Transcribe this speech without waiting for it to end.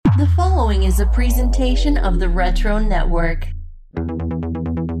The following is a presentation of the Retro Network.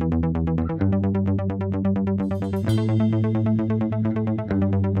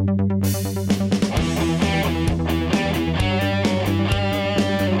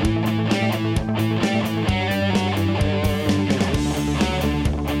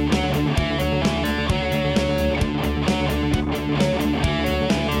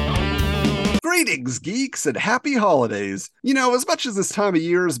 Greetings, geeks, and happy holidays. You know, as much as this time of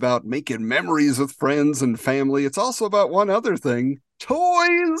year is about making memories with friends and family, it's also about one other thing.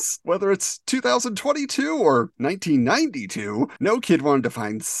 Toys! Whether it's 2022 or 1992, no kid wanted to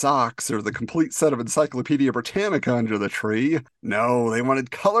find socks or the complete set of Encyclopedia Britannica under the tree. No, they wanted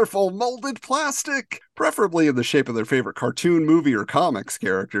colorful molded plastic, preferably in the shape of their favorite cartoon, movie, or comics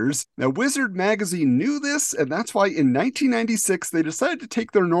characters. Now, Wizard Magazine knew this, and that's why in 1996 they decided to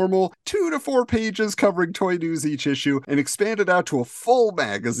take their normal 2 to 4 pages covering toy news each issue and expand it out to a full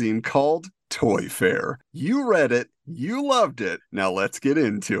magazine called Toy Fair. You read it, you loved it, now let's get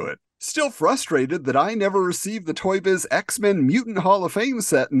into it. Still frustrated that I never received the Toy Biz X-Men Mutant Hall of Fame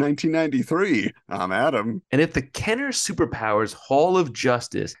set in 1993. I'm Adam. And if the Kenner Superpowers Hall of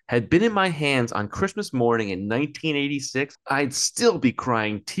Justice had been in my hands on Christmas morning in 1986, I'd still be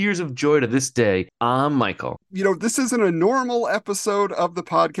crying tears of joy to this day. I'm Michael. You know, this isn't a normal episode of the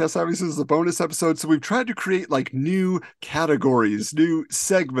podcast. Obviously, this is a bonus episode, so we've tried to create like new categories, new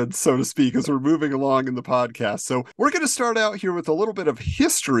segments, so to speak, as we're moving along in the podcast. So we're going to start out here with a little bit of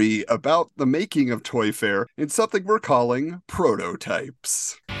history about the making of Toy Fair in something we're calling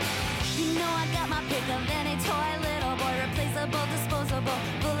prototypes. You know I got my pick of any toy, little boy, replaceable, disposable,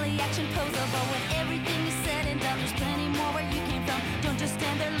 fully action posable. When everything is said and done, there's plenty more where you came from. Don't just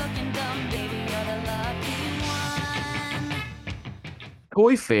stand there looking dumb, baby, you're the lucky one.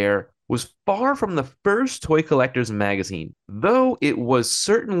 Toy Fair was far from the first toy collector's magazine, though it was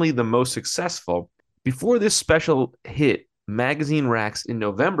certainly the most successful. Before this special hit magazine racks in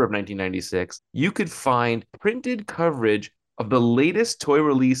November of 1996, you could find printed coverage of the latest toy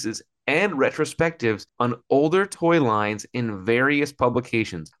releases and retrospectives on older toy lines in various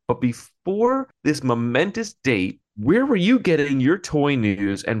publications. But before this momentous date, where were you getting your toy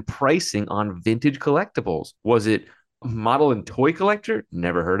news and pricing on vintage collectibles? Was it Model and Toy Collector?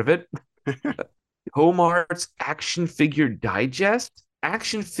 Never heard of it. Home Arts Action Figure Digest,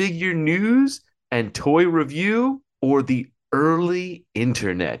 Action Figure News and Toy Review, or the early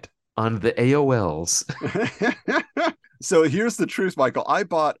internet on the AOLs? So here's the truth, Michael. I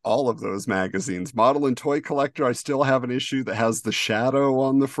bought all of those magazines. Model and Toy Collector, I still have an issue that has the shadow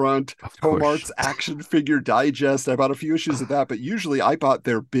on the front. Home Arts Action Figure Digest, I bought a few issues of that, but usually I bought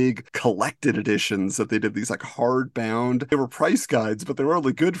their big collected editions that they did, these like hardbound. They were price guides, but they were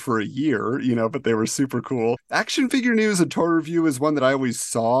only good for a year, you know, but they were super cool. Action Figure News and Toy Review is one that I always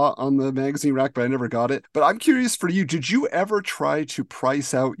saw on the magazine rack, but I never got it. But I'm curious for you, did you ever try to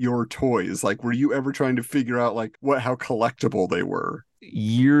price out your toys? Like, were you ever trying to figure out like how collectible they were?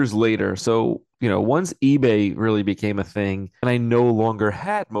 Years later. So, once eBay really became a thing and I no longer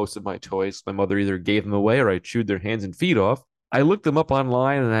had most of my toys, my mother either gave them away or I chewed their hands and feet off. I looked them up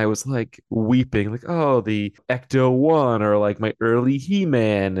online and I was like weeping, like, oh, the Ecto 1 or like my early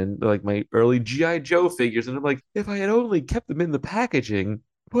He-Man and like my early G.I. Joe figures. And I'm like, if I had only kept them in the packaging,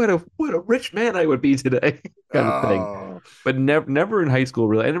 what a rich man I would be today, kind of thing. But never in high school,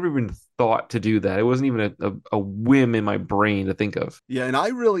 really. I never even thought to do that. It wasn't even a whim in my brain to think of. Yeah, and I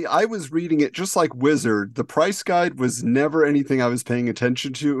was reading it just like Wizard. The price guide was never anything I was paying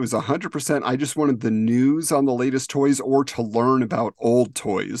attention to. It was 100%. I just wanted the news on the latest toys or to learn about old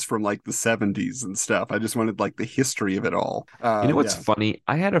toys from like the 70s and stuff. I just wanted like the history of it all. You know what's funny?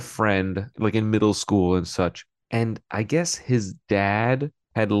 I had a friend like in middle school and such, and I guess his dad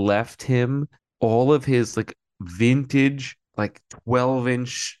had left him all of his like vintage like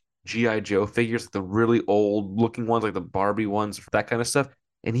 12-inch G.I. Joe figures, the really old looking ones, like the Barbie ones, that kind of stuff.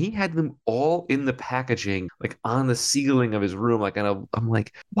 And he had them all in the packaging, like on the ceiling of his room. Like, and I'm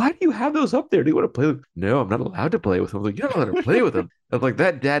like, why do you have those up there? Do you want to play with them? No, I'm not allowed to play with them. I'm like, you're not allowed to play with them. I'm like,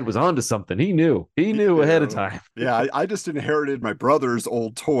 that dad was onto something. He knew ahead of time. Yeah, I just inherited my brother's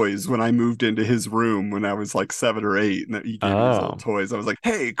old toys when I moved into his room when I was like 7 or 8. And he gave me his old toys. I was like,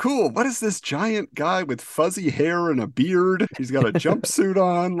 hey, cool. What is this giant guy with fuzzy hair and a beard? He's got a jumpsuit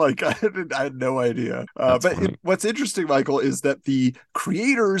on. Like, I had no idea. What's interesting, Michael, is that the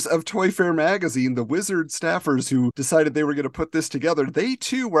creators of Toy Fair magazine, the Wizard staffers who decided they were going to put this together, they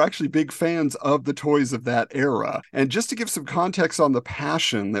too were actually big fans of the toys of that era. And just to give some context on the the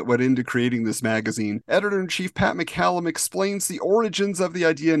passion that went into creating this magazine. Editor-in-Chief Pat McCallum explains the origins of the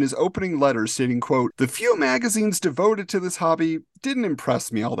idea in his opening letter, stating, quote, "The few magazines devoted to this hobby didn't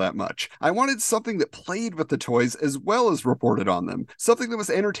impress me all that much. I wanted something that played with the toys as well as reported on them. Something that was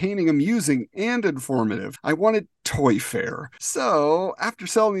entertaining, amusing, and informative. I wanted Toy Fair." So, after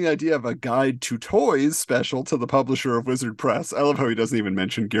selling the idea of a guide to toys special to the publisher of Wizard Press, I love how he doesn't even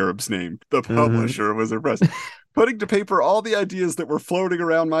mention Garib's name, the publisher of Wizard Press, putting to paper all the ideas that were floating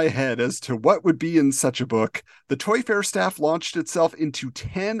around my head as to what would be in such a book, the Toy Fair staff launched itself into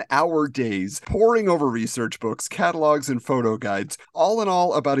 10-hour days, poring over research books, catalogs, and photo guides. All in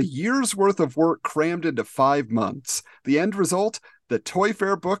all, about a year's worth of work crammed into 5 months. The end result? The Toy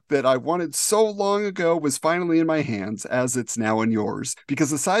Fair book that I wanted so long ago was finally in my hands, as it's now in yours.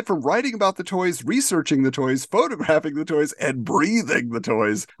 Because aside from writing about the toys, researching the toys, photographing the toys, and breathing the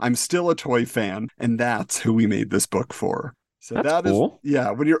toys, I'm still a toy fan, and that's who we made this book for. So That's cool.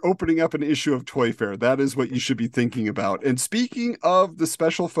 When you're opening up an issue of Toy Fair, that is what you should be thinking about. And speaking of the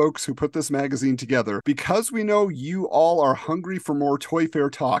special folks who put this magazine together, because we know you all are hungry for more Toy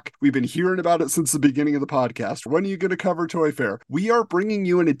Fair talk, we've been hearing about it since the beginning of the podcast. When are you going to cover Toy Fair? We are bringing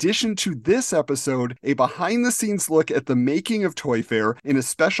you, in addition to this episode, a behind-the-scenes look at the making of Toy Fair in a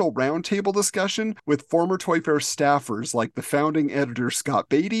special roundtable discussion with former Toy Fair staffers like the founding editor Scott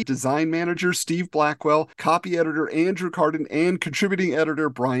Beatty, design manager Steve Blackwell, copy editor Andrew Carden, and contributing editor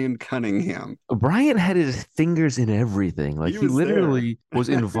Brian Cunningham. Brian had his fingers in everything. Like, he literally was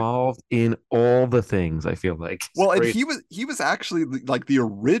involved in all the things, I feel like. Well, and he was actually like the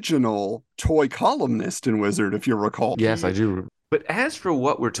original toy columnist in Wizard, if you recall. Yes, I do. But as for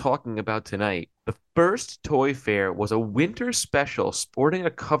what we're talking about tonight, the first Toy Fair was a winter special sporting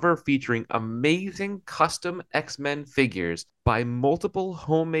a cover featuring amazing custom X-Men figures by multiple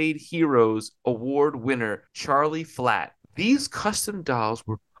Homemade Heroes award winner Charlie Flatt. These custom dolls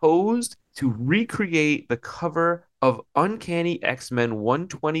were posed to recreate the cover of Uncanny X-Men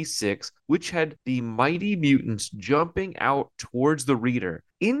 126, which had the Mighty Mutants jumping out towards the reader.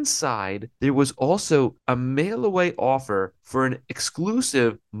 Inside, there was also a mail-away offer for an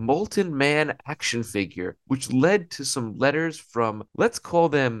exclusive Molten Man action figure, which led to some letters from, let's call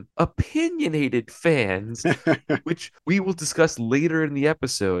them, opinionated fans, which we will discuss later in the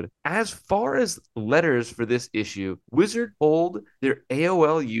episode. As far as letters for this issue, Wizard polled their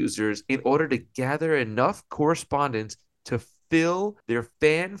AOL users in order to gather enough correspondence to fill their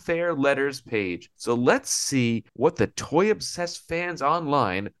fanfare letters page. So let's see what the toy-obsessed fans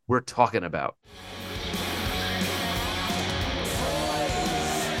online were talking about.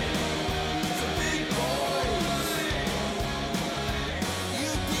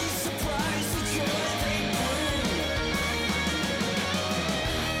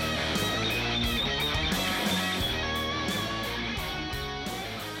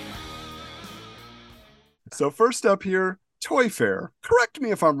 So first up here, Toy Fair. Correct me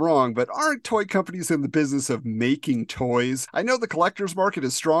if I'm wrong, but aren't toy companies in the business of making toys? I know the collector's market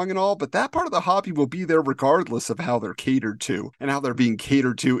is strong and all, but that part of the hobby will be there regardless of how they're catered to. And how they're being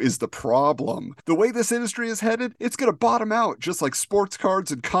catered to is the problem. The way this industry is headed, it's going to bottom out just like sports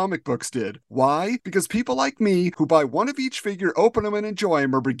cards and comic books did. Why? Because people like me, who buy one of each figure, open them and enjoy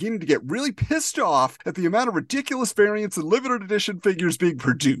them, are beginning to get really pissed off at the amount of ridiculous variants and limited edition figures being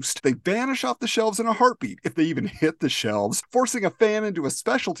produced. They vanish off the shelves in a heartbeat, if they even hit the shelves, forcing a fan into a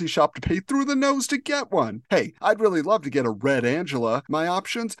specialty shop to pay through the nose to get one. Hey, I'd really love to get a Red Angela. My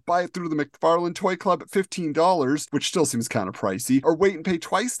options? Buy it through the McFarlane Toy Club at $15, which still seems kind of pricey, or wait and pay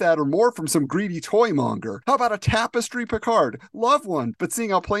twice that or more from some greedy toy monger. How about a Tapestry Picard? Love one, but seeing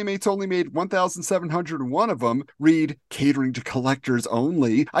how Playmates only made 1,701 of them, read catering to collectors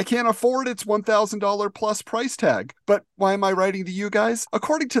only, I can't afford its $1,000 plus price tag. But why am I writing to you guys?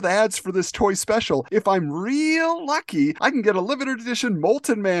 According to the ads for this toy special, if I'm real lucky, I can get a limited edition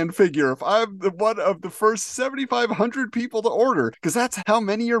Molten Man figure if I'm one of the first 7,500 people to order, because that's how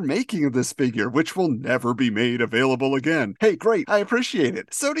many you're making of this figure, which will never be made available again. Hey, great, I appreciate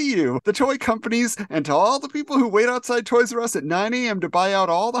it. So do you, the toy companies, and to all the people who wait outside Toys R Us at 9 a.m. to buy out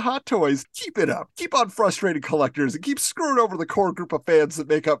all the hot toys. Keep it up. Keep on frustrating collectors and keep screwing over the core group of fans that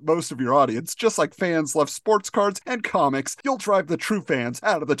make up most of your audience. Just like fans love sports cards and comics, you'll drive the true fans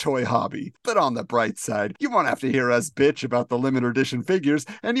out of the toy hobby. But on the bright side, you won't have to hear us bitch about the limited edition figures,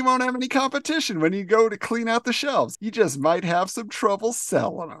 and you won't have any competition when you go to clean out the shelves. You just might have some trouble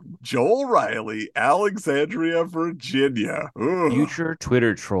selling them. Joel Riley, Alexandria, Virginia. Ooh. Future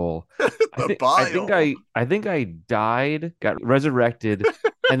Twitter troll. The bio. I think I died, got resurrected,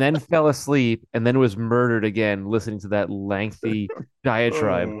 and then fell asleep and then was murdered again listening to that lengthy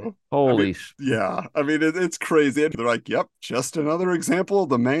diatribe. Oh, Holy yeah. I mean, it's crazy. And they're like, yep, just another example of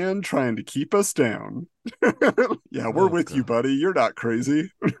the man trying to keep us down. Yeah, we're Oh, with you, God. buddy. You're not crazy.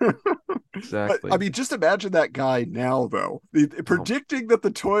 But Exactly. I mean, just imagine that guy now, though, predicting that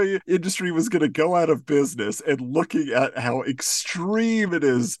the toy industry was going to go out of business and looking at how extreme it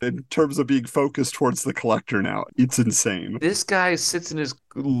is in terms of being focused towards the collector now. It's insane. This guy sits in his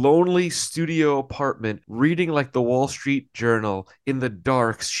lonely studio apartment reading like the Wall Street Journal in the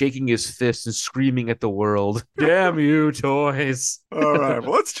dark, shaking his fist and screaming at the world. Damn you, toys. All right,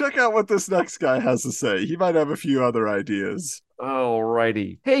 well, let's check out what this next guy has to say. He might have a few other ideas.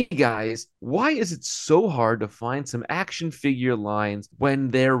 Alrighty. Hey guys, why is it so hard to find some action figure lines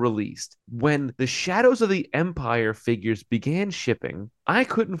when they're released? When the Shadows of the Empire figures began shipping, I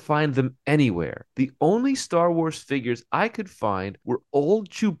couldn't find them anywhere. The only Star Wars figures I could find were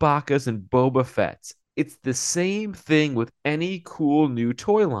old Chewbacca's and Boba Fett's. It's the same thing with any cool new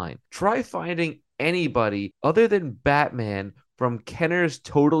toy line. Try finding anybody other than Batman from Kenner's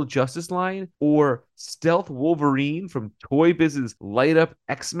Total Justice line or Stealth Wolverine from Toy Biz's Light Up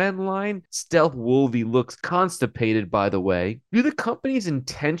X-Men line. Stealth Wolvie looks constipated, by the way. Do the companies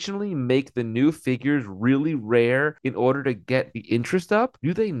intentionally make the new figures really rare in order to get the interest up?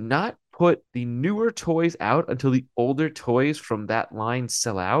 Do they not put the newer toys out until the older toys from that line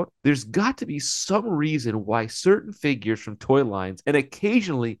sell out? There's got to be some reason why certain figures from toy lines and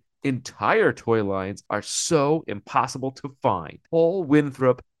occasionally entire toy lines are so impossible to find. Paul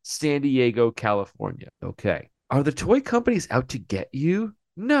Winthrop, San Diego, California. Okay. Are the toy companies out to get you?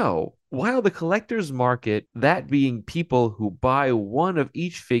 No. While the collector's market, that being people who buy one of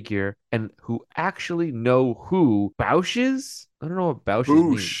each figure and who actually know who Bausch is? I don't know what Bausch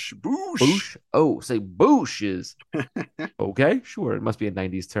means. Boosh. Oh, say Boosh is. Okay, sure. It must be a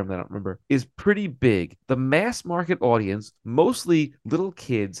 90s term that I don't remember. Is pretty big. The mass market audience, mostly little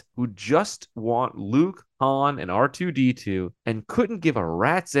kids who just want Luke, Han, and R2D2 and couldn't give a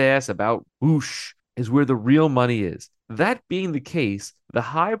rat's ass about Boosh, is where the real money is. That being the case, the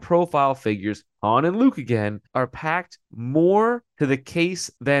high profile figures, Han and Luke again, are packed more to the case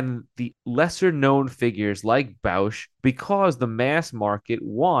than the lesser known figures like Bausch because the mass market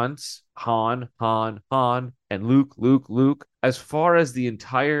wants Han, and Luke. As far as the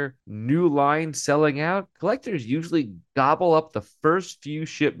entire new line selling out, collectors usually gobble up the first few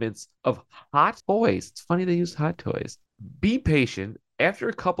shipments of hot toys. It's funny they use hot toys. Be patient. After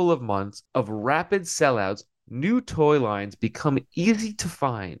a couple of months of rapid sellouts, new toy lines become easy to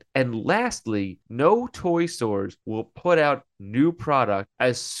find. And lastly, no toy stores will put out new product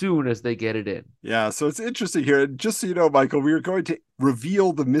as soon as they get it in. Yeah, so it's interesting here. And just so you know, Michael, we are going to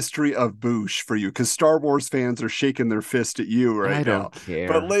reveal the mystery of Boosh for you because Star Wars fans are shaking their fist at you right now. I don't care.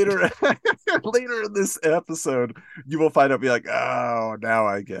 But later in this episode, you will find out, be like, oh, now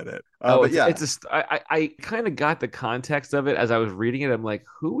I get it. But yeah, I kind of got the context of it as I was reading it. I'm like,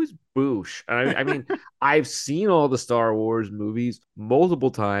 who is Boosh? I mean, I've seen all the Star Wars movies multiple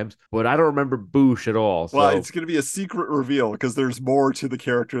times, but I don't remember Boosh at all. So. Well, it's going to be a secret reveal because there's more to the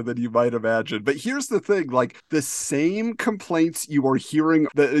character than you might imagine. But here's the thing, like the same complaints you are hearing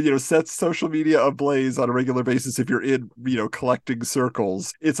that, sets social media ablaze on a regular basis if you're in, collecting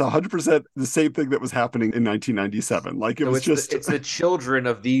circles. It's 100% the same thing that was happening in 1997. Like it's the children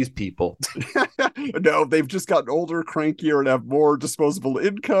of these people. No, they've just gotten older, crankier, and have more disposable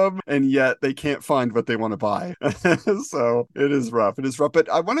income, and yet they can't find what they want to buy. So it is rough. But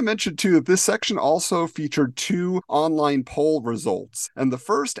I want to mention too that this section also featured 2 online poll results. And the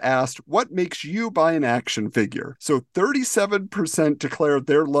first asked, what makes you buy an action figure? So 37% declared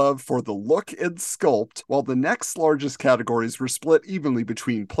their love for the look and sculpt, while the next largest categories were split evenly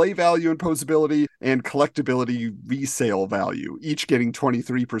between play value and posability and collectability resale value, each getting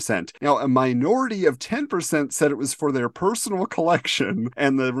 23%. Now, a minority of 10% said it was for their personal collection,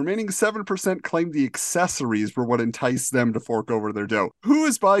 and the remaining 7% claimed the accessories were what enticed them to fork over their dough. Who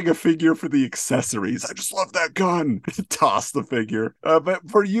is buying a figure for the accessories? I just love that gun. Toss the figure. But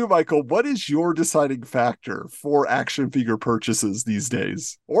for you, Michael, what is your deciding factor for action figure purchases these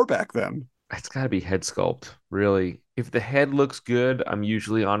days or back then? It's got to be head sculpt, really. If the head looks good, I'm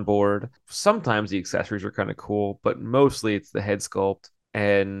usually on board. Sometimes the accessories are kind of cool, but mostly it's the head sculpt.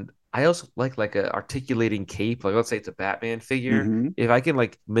 And I also like a articulating cape. Like let's say it's a Batman figure. Mm-hmm. If I can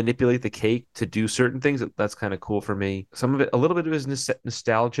like manipulate the cape to do certain things, that's kind of cool for me. Some of it, a little bit of it is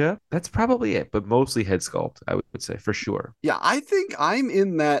nostalgia. That's probably it, but mostly head sculpt, I would say for sure. Yeah, I think I'm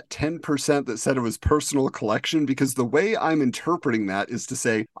in that 10% that said it was personal collection, because the way I'm interpreting that is to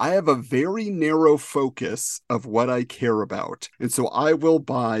say I have a very narrow focus of what I care about. And so I will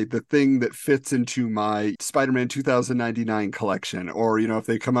buy the thing that fits into my Spider-Man 2099 collection. Or, if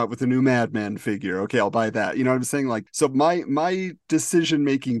they come out with a new Madman figure, okay, I'll buy that. You know what I'm saying? Like, so my decision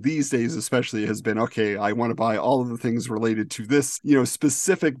making these days especially has been, okay, I want to buy all of the things related to this,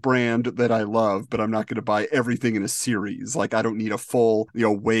 specific brand that I love, but I'm not going to buy everything in a series. Like, I don't need a full,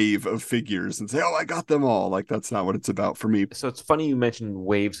 wave of figures and say, oh, I got them all. Like, that's not what it's about for me. So it's funny you mentioned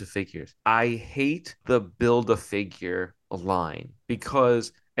waves of figures. I hate the Build-A-Figure line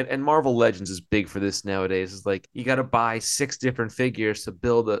because and Marvel Legends is big for this nowadays. It's like you got to buy 6 different figures to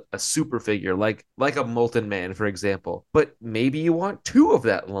build a super figure, like a Molten Man, for example. But maybe you want 2 of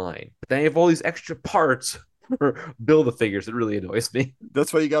that line, but then you have all these extra parts for Build-A-Figures. It really annoys me.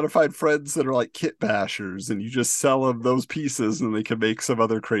 That's why you got to find friends that are like kit bashers, and you just sell them those pieces, and they can make some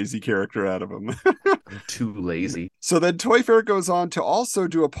other crazy character out of them. I'm too lazy. So then Toy Fair goes on to also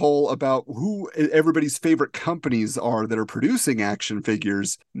do a poll about who everybody's favorite companies are that are producing action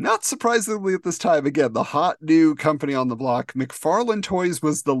figures. Not surprisingly at this time, again, the hot new company on the block, McFarlane Toys,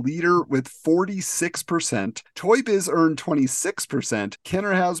 was the leader with 46%. Toy Biz earned 26%.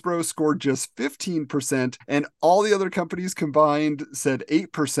 Kenner Hasbro scored just 15%. And all the other companies combined said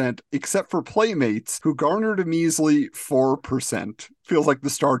 8%, except for Playmates, who garnered a measly 4%. Feels like the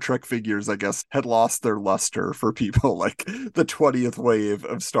Star Trek figures, I guess, had lost their luster for people like the 20th wave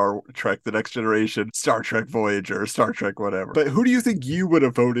of Star Trek, The Next Generation, Star Trek Voyager, Star Trek whatever. But who do you think you would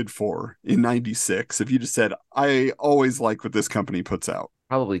have voted for in 96 if you just said, I always like what this company puts out?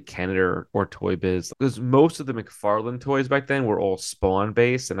 Probably Kenner or Toy Biz, because most of the McFarlane toys back then were all Spawn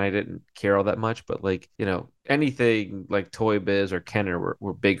based, and I didn't care all that much. But like, anything like Toy Biz or Kenner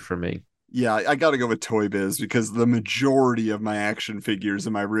were big for me. Yeah, I got to go with Toy Biz because the majority of my action figures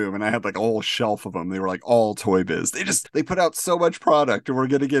in my room, and I had like a whole shelf of them, they were like all Toy Biz. They put out so much product, and we're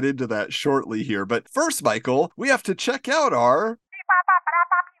going to get into that shortly here. But first, Michael, we have to check out our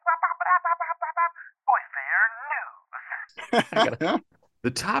Toy Fair news.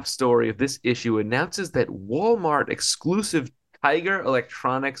 The top story of this issue announces that Walmart exclusive Tiger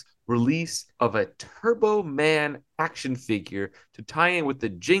Electronics release of a Turbo Man action figure to tie in with the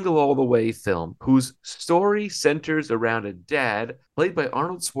Jingle All the Way film, whose story centers around a dad, played by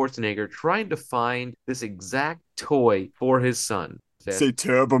Arnold Schwarzenegger, trying to find this exact toy for his son. Say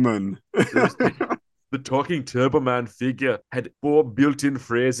Turboman. The talking Turbo Man figure had 4 built-in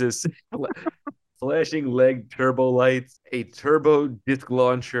phrases. Flashing leg turbo lights, a turbo disc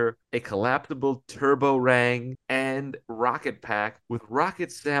launcher, a collapsible turbo rang, and rocket pack with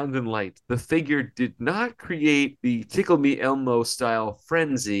rocket sound and lights. The figure did not create the Tickle Me Elmo style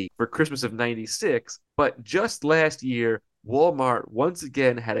frenzy for Christmas of 96, but just last year, Walmart once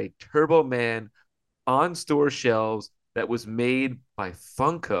again had a Turbo Man on store shelves that was made by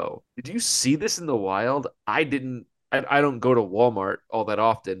Funko. Did you see this in the wild? I didn't. I don't go to Walmart all that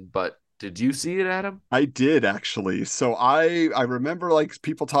often, but did you see it, Adam? I did, actually. So I remember like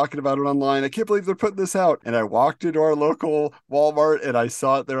people talking about it online. I can't believe they're putting this out. And I walked into our local Walmart and I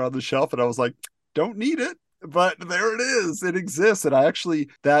saw it there on the shelf and I was like, don't need it. But there it is. It exists. And I actually,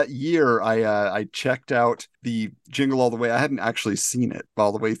 that year, I checked out the Jingle All the Way. I hadn't actually seen it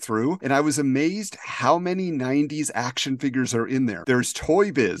all the way through. And I was amazed how many 90s action figures are in there. There's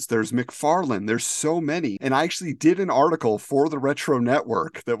Toy Biz. There's McFarlane. There's so many. And I actually did an article for the Retro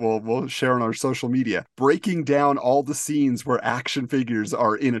Network that we'll share on our social media, breaking down all the scenes where action figures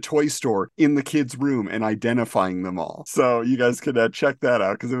are in a toy store in the kids' room and identifying them all. So you guys can check that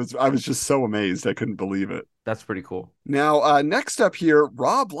out because I was just so amazed. I couldn't believe it. That's pretty cool. Now, next up here,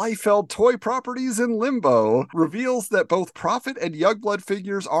 Rob Liefeld Toy Properties in Limbo reveals that both Prophet and Youngblood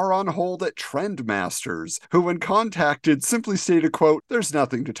figures are on hold at Trendmasters, who when contacted simply stated, quote, there's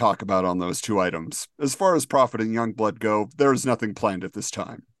nothing to talk about on those 2 items. As far as Prophet and Youngblood go, there is nothing planned at this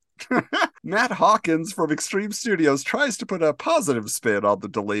time. Matt Hawkins from Extreme Studios tries to put a positive spin on the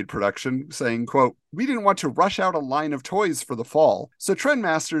delayed production, saying, quote, we didn't want to rush out a line of toys for the fall, so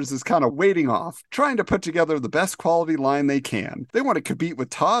Trendmasters is kind of waiting off, trying to put together the best quality line they can. They want to compete with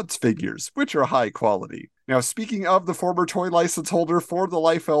Todd's figures, which are high quality. Now, speaking of the former toy license holder for the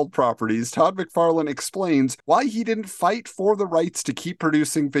Liefeld properties, Todd McFarlane explains why he didn't fight for the rights to keep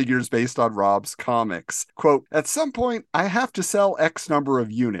producing figures based on Rob's comics. Quote, at some point, I have to sell X number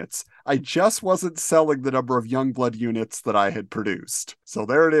of units. I just wasn't selling the number of Youngblood units that I had produced. So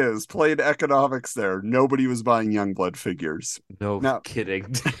there it is, plain economics there. Nobody was buying Youngblood figures. No Now-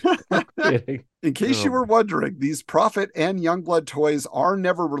 kidding. No kidding. In case you Oh. were wondering, these Prophet and Youngblood toys are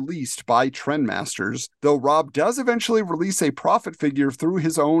never released by Trendmasters, though Rob does eventually release a Prophet figure through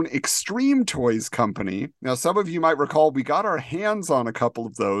his own Extreme Toys company. Now, some of you might recall we got our hands on a couple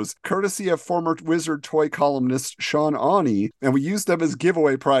of those, courtesy of former Wizard toy columnist Sean Awney, and we used them as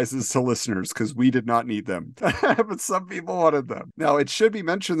giveaway prizes to listeners because we did not need them. But some people wanted them. Now, it should be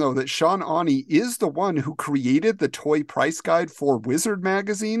mentioned, though, that Sean Awney is the one who created the toy price guide for Wizard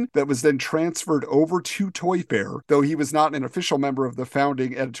magazine that was then transferred over to Toy Fair, though he was not an official member of the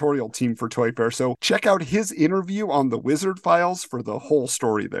founding editorial team for Toy Fair. So check out his interview on the Wizard Files for the whole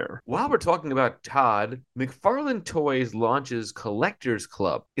story there. While we're talking about Todd, McFarlane Toys launches Collectors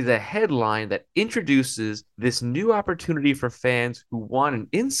Club is a headline that introduces this new opportunity for fans who want an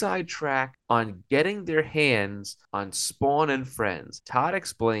inside track on getting their hands on Spawn and Friends. Todd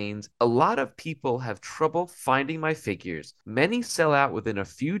explains, a lot of people have trouble finding my figures. Many sell out within a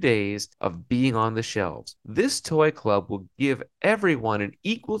few days of being on the shelves. This toy club will give everyone an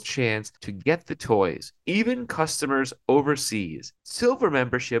equal chance to get the toys, even customers overseas. Silver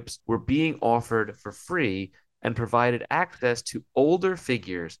memberships were being offered for free and provided access to older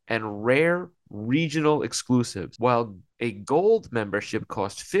figures and rare regional exclusives, while a gold membership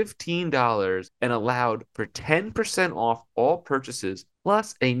cost $15 and allowed for 10% off all purchases,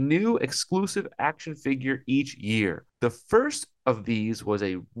 plus a new exclusive action figure each year. The first of these was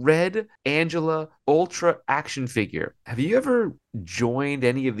a red Angela Ultra action figure. Have you ever joined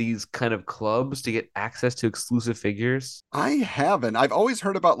any of these kind of clubs to get access to exclusive figures? I haven't. I've always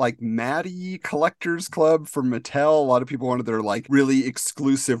heard about like Maddie Collectors Club from Mattel. A lot of people wanted their like really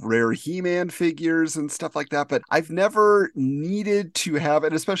exclusive rare He-Man figures and stuff like that, but I've never needed to have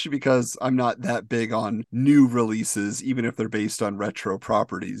it, especially because I'm not that big on new releases, even if they're based on retro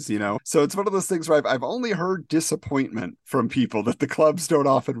properties, you know? So it's one of those things where I've only heard disappointment from people that the clubs don't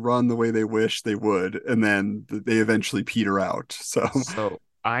often run the way they wish they would, and then they eventually peter out. So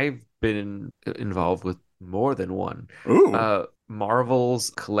I've been involved with more than one. ooh.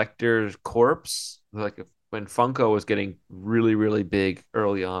 Marvel's Collector's Corpse, like when Funko was getting really, really big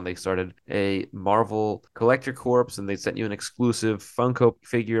early on, they started a Marvel Collector Corpse, and they sent you an exclusive Funko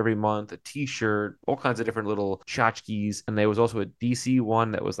figure every month, a t-shirt, all kinds of different little tchotchkes. And there was also a DC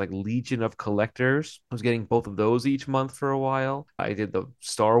one that was like Legion of Collectors. I was getting both of those each month for a while. I did the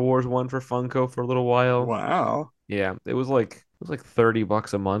Star Wars one for Funko for a little while. Wow. Yeah, it was like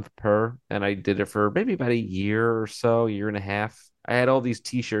 $30 a month per, and I did it for maybe about a year or so, year and a half. I had all these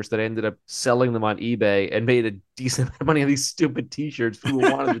t-shirts that I ended up selling them on eBay and made a decent amount of money on these stupid t-shirts. People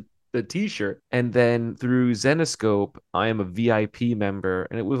wanted the t-shirt. And then through Zenoscope, I am a VIP member,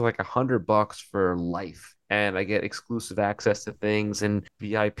 and it was like $100 for life. And I get exclusive access to things and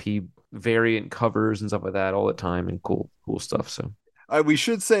VIP variant covers and stuff like that all the time, and cool stuff. So We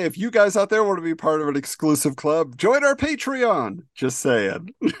should say, if you guys out there want to be part of an exclusive club, join our Patreon. Just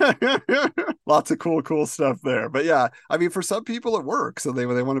saying. Lots of cool stuff there. But yeah, I mean, for some people it works. So they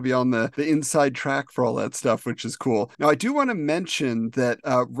want to be on the inside track for all that stuff, which is cool. Now, I do want to mention that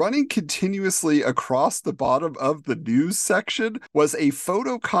running continuously across the bottom of the news section was a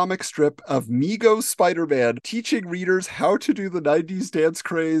photo comic strip of Mego Spider-Man teaching readers how to do the 90s dance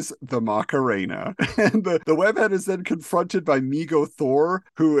craze, the Macarena. And the webhead is then confronted by Mego Thor,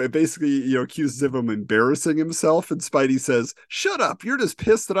 who basically, accuses him of embarrassing himself. And Spidey says, "Shut up. You're just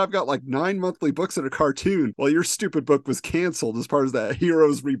pissed that I've got like 9 monthly books and a cartoon while your stupid book was canceled as part of that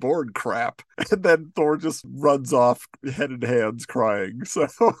Heroes Reborn crap." And then Thor just runs off head in hands crying. So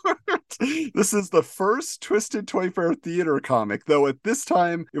this is the first Twisted Toy Fair Theater comic, though at this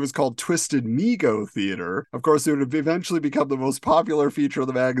time it was called Twisted Mego Theater. Of course, it would eventually become the most popular feature of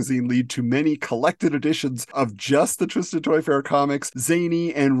the magazine, lead to many collected editions of just the Twisted Toy Fair comics,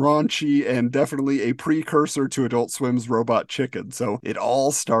 zany and raunchy, and definitely a precursor to Adult Swim's Robot Chicken. So it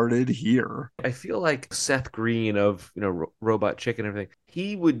all started here. I feel like Seth Green of Robot Chicken and everything,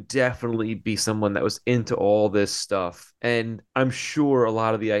 he would definitely be someone that was into all this stuff. And I'm sure a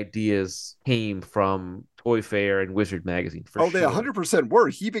lot of the ideas came from Toy Fair and Wizard Magazine. They 100% were.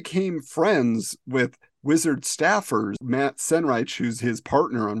 He became friends with Wizard staffers. Matt Senreich, who's his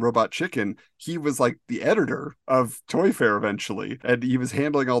partner on Robot Chicken, he was like the editor of Toy Fair eventually, and he was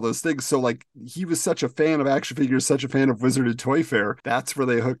handling all those things. So like, he was such a fan of action figures, such a fan of Wizard and Toy Fair. That's where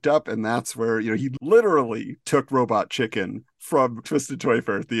they hooked up, and that's where, he literally took Robot Chicken from Twisted Toy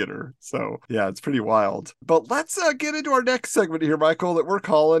Fair Theater. So yeah, it's pretty wild. But let's get into our next segment here, Michael, that we're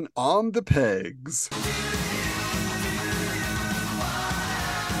calling On the Pegs.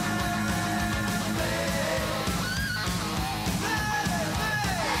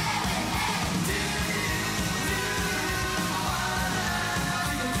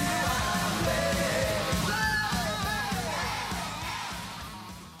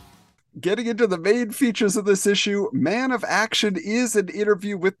 Getting into the main features of this issue, Man of Action is an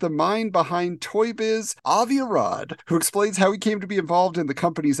interview with the mind behind Toy Biz, Avi Arad, who explains how he came to be involved in the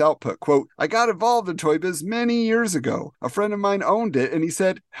company's output. Quote, I got involved in Toy Biz many years ago. A friend of mine owned it, and he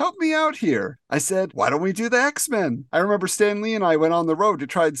said, help me out here. I said, why don't we do the X-Men? I remember Stan Lee and I went on the road to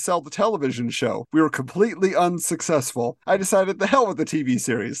try and sell the television show. We were completely unsuccessful. I decided, the hell with the TV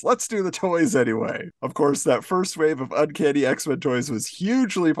series. Let's do the toys anyway. Of course, that first wave of Uncanny X-Men toys was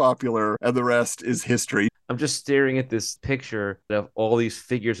hugely popular, and the rest is history. I'm just staring at this picture of all these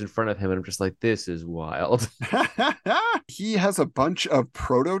figures in front of him, and I'm just like, this is wild. He has a bunch of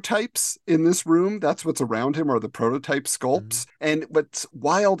prototypes in this room. That's what's around him, are the prototype sculpts. And what's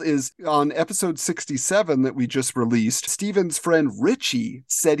wild is on episode 67 that we just released, Steven's friend Richie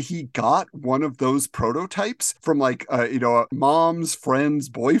said he got one of those prototypes from like, a mom's friend's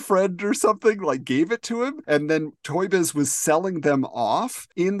boyfriend or something, like gave it to him. And then Toy Biz was selling them off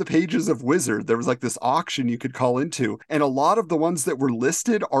in the pages of Wizard. There was like this auction you could call into, and a lot of the ones that were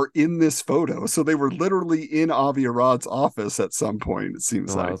listed are in this photo, so they were literally in Avi Arad's office at some point, it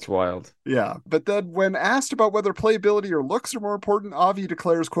seems like. That's wild. Yeah, but then when asked about whether playability or looks are more important, Avi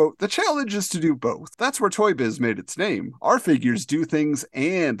declares, quote, the challenge is to do both. That's where Toy Biz made its name. Our figures do things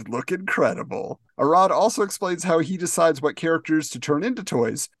and look incredible. Arad also explains how he decides what characters to turn into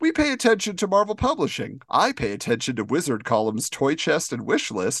toys. We pay attention to Marvel Publishing. I pay attention to Wizard Column's Toy Chest and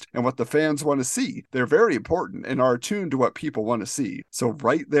Wish List and what the fans want to see. They're very important and are attuned to what people want to see. So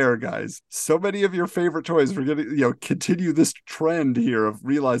right there, guys, so many of your favorite toys, we're going to continue this trend here of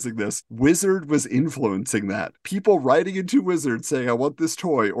realizing this. Wizard was influencing that. People writing into Wizard saying, I want this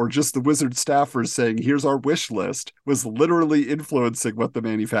toy, or just the Wizard staffers saying, here's our wish list, was literally influencing what the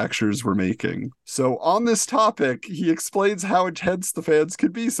manufacturers were making. So on this topic, he explains how intense the fans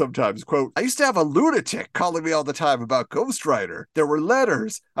can be sometimes. Quote, I used to have a lunatic calling me all the time about Ghost Rider. There were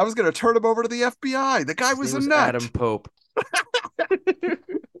letters. I was going to turn him over to the FBI. The guy was a nut. Adam Pope.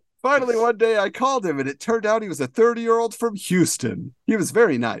 Finally, one day I called him, and it turned out he was a 30-year-old from Houston. He was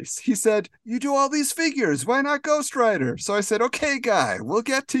very nice. He said, you do all these figures. Why not Ghost Rider? So I said, okay, guy, we'll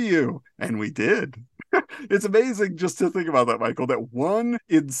get to you. And we did. It's amazing just to think about that, Michael, that one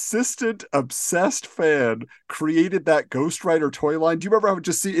insistent, obsessed fan created that Ghost Rider toy line. Do you remember how it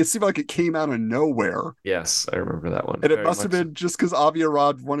seemed like it came out of nowhere? Yes, I remember that one. And it must have been just because Avi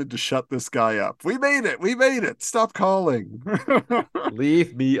Arad wanted to shut this guy up. We made it. Stop calling.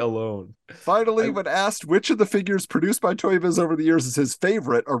 Leave me alone. Finally, when asked which of the figures produced by Toy Biz over the years is his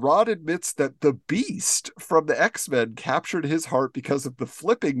favorite, Arad admits that the Beast from the X-Men captured his heart because of the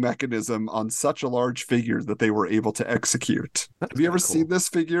flipping mechanism on such a large figure that they were able to execute. Have you ever seen this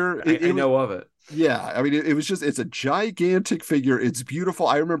figure? I know of it. Yeah, I mean, it's a gigantic figure. It's beautiful.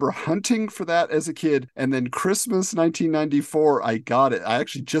 I remember hunting for that as a kid, and then Christmas 1994, I got it. I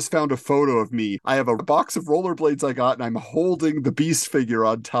actually just found a photo of me. I have a box of rollerblades I got, and I'm holding the Beast figure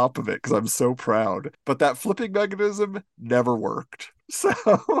on top of it because I'm so proud. But that flipping mechanism never worked. So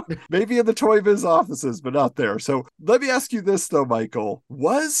maybe in the Toy Biz offices, but not there. So let me ask you this, though, Michael.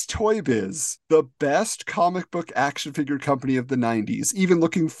 Was Toy Biz the best comic book action figure company of the 90s, even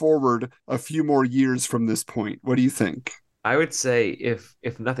looking forward a few more years from this point? What do you think? I would say, if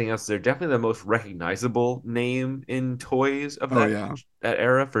nothing else, they're definitely the most recognizable name in toys of that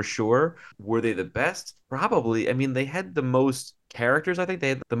era, for sure. Were they the best? Probably. I mean, they had the most characters. I think they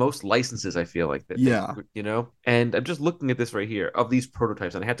had the most licenses, I feel like. And I'm just looking at this right here of these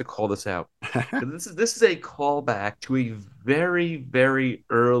prototypes, and I had to call this out. This is a callback to a very, very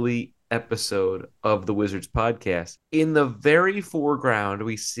early episode of the Wizards podcast. In the very foreground,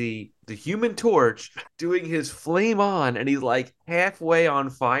 we see the Human Torch doing his flame on, and he's like halfway on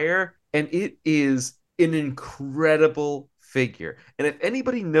fire, and it is an incredible figure. And if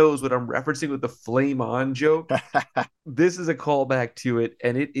anybody knows what I'm referencing with the flame on joke, this is a callback to it,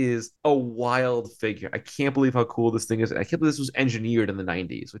 and it is a wild figure. I can't believe how cool this thing is. I can't believe this was engineered in the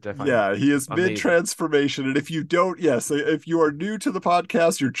 90s, which I find he is amazing. Mid-transformation. And if you are new to the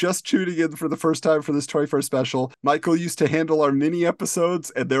podcast, you're just tuning in for the first time for this Toy Fair special, Michael used to handle our mini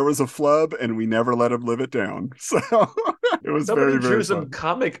episodes, and there was a flub, and we never let him live it down. So it was Somebody very, very drew fun. some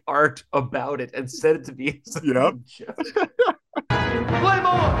comic art about it and said it to be. Yep. Flame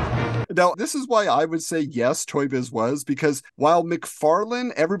on! Now, this is why I would say yes, Toy Biz was, because while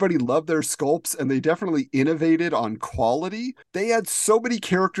McFarlane, everybody loved their sculpts and they definitely innovated on quality, they had so many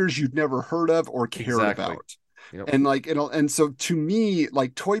characters you'd never heard of or cared about. Yep. And like, and so to me,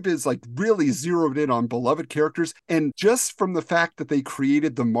 like Toy Biz like really zeroed in on beloved characters. And just from the fact that they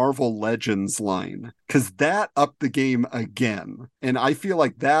created the Marvel Legends line, because that upped the game again. And I feel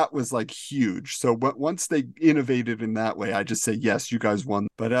like that was like huge. So once they innovated in that way, I just say, yes, you guys won.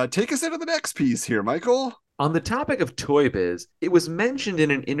 But take us into the next piece here, Michael. On the topic of Toy Biz, it was mentioned in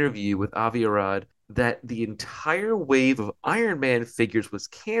an interview with Avi Arad that the entire wave of Iron Man figures was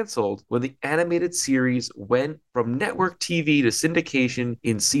canceled when the animated series went from network TV to syndication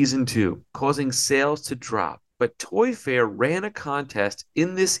in season 2, causing sales to drop. But Toy Fair ran a contest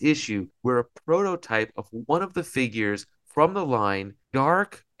in this issue where a prototype of one of the figures from the line,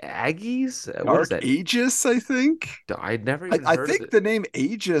 Dark Aggies? What is Dark that? Aegis, I think. I'd never even I heard think of it. the name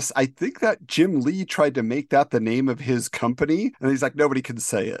Aegis, I think that Jim Lee tried to make that the name of his company. And he's like, nobody can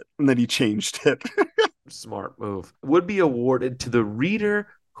say it. And then he changed it. Smart move. Would be awarded to the reader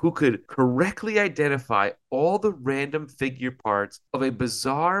who could correctly identify all the random figure parts of a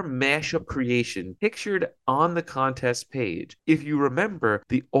bizarre mashup creation pictured on the contest page. If you remember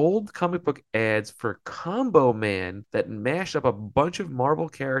the old comic book ads for Combo Man that mash up a bunch of Marvel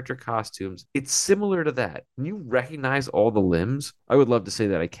character costumes, it's similar to that. Can you recognize all the limbs? I would love to say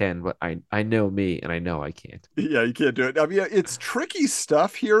that I can, but I know me and I know I can't. Yeah, you can't do it. I mean, it's tricky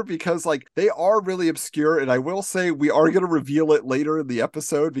stuff here because like they are really obscure. And I will say we are going to reveal it later in the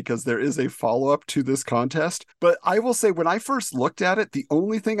episode because there is a follow-up to this contest. But I will say when I first looked at it, the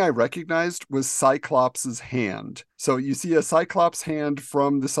only thing I recognized was Cyclops' hand. So you see a Cyclops hand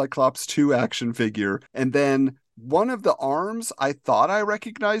from the Cyclops 2 action figure, and then one of the arms, I thought I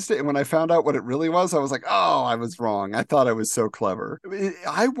recognized it. And when I found out what it really was, I was like, oh, I was wrong. I thought I was so clever.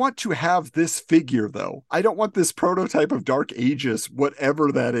 I want to have this figure, though. I don't want this prototype of Dark Aegis,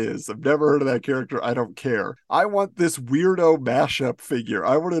 whatever that is. I've never heard of that character. I don't care. I want this weirdo mashup figure.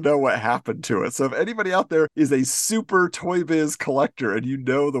 I want to know what happened to it. So if anybody out there is a super Toy Biz collector and you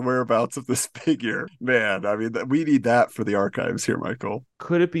know the whereabouts of this figure, man, I mean, we need that for the archives here, Michael.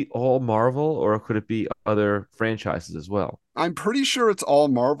 Could it be all Marvel or could it be other franchises as well? I'm pretty sure it's all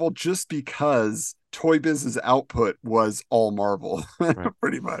Marvel just because Toy Biz's output was all Marvel, Right.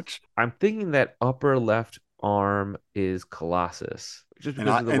 pretty much. I'm thinking that upper left arm is Colossus. Just And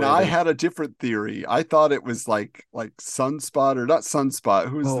because of the way I that- had a different theory. I thought it was like Sunspot or not Sunspot.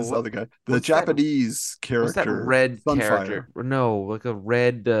 Who's Oh, this what- other guy? The what's that- Japanese character. what's that red Sunfire. character? No, like a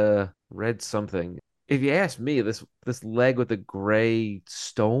red something. If you ask me, this leg with the gray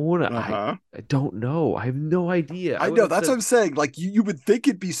stone, Uh-huh. I don't know. I have no idea. I know, that's what I'm saying. Like you would think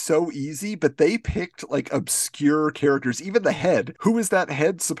it'd be so easy, but they picked like obscure characters. Even the head. Who is that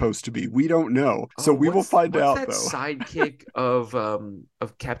head supposed to be? We don't know. So we will find out that though. sidekick of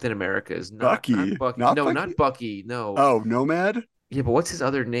Captain America is Bucky. Not Bucky. Not No, Bucky? not Bucky. No. Oh, Nomad? Yeah, but what's his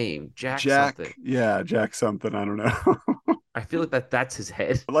other name? Jack something. Yeah, Jack something. I don't know. I feel like that's his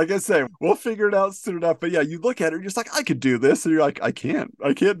head. Like I say, we'll figure it out soon enough. But yeah, you look at it, you're just like, I could do this. And you're like, I can't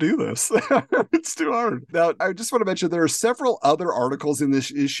do this. It's too hard. Now, I just want to mention there are several other articles in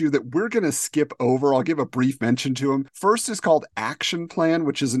this issue that we're going to skip over. I'll give a brief mention to them. First is called Action Plan,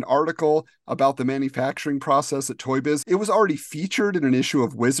 which is an article about the manufacturing process at Toy Biz. It was already featured in an issue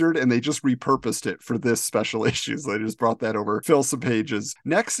of Wizard, and they just repurposed it for this special issue. So they just brought that over, fill some pages.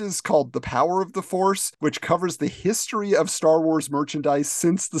 Next is called The Power of the Force, which covers the history of Star Wars merchandise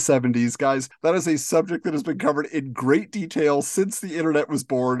since the 70s. Guys, that is a subject that has been covered in great detail since the internet was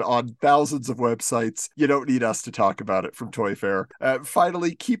born on thousands of websites. You don't need us to talk about it from Toy Fair.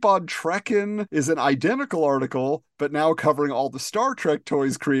 Finally, Keep on Trekkin' is an identical article, but now covering all the Star Trek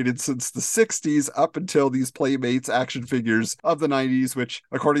toys created since the 60s up until these Playmates action figures of the 90s, which,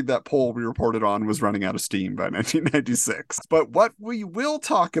 according to that poll we reported on, was running out of steam by 1996. But what we will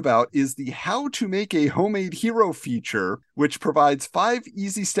talk about is the How to Make a Homemade Hero feature, which provides 5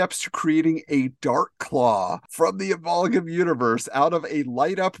 easy steps to creating a Dark Claw from the Amalgam universe out of a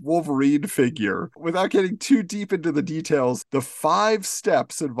light-up Wolverine figure. Without getting too deep into the details, the 5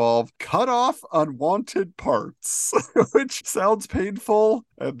 steps involve cut off unwanted parts, which sounds painful.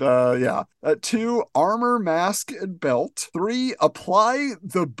 And 2, armor, mask, and belt. 3, apply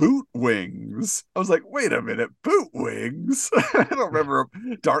the boot wings. I was like, wait a minute, boot wings? I don't remember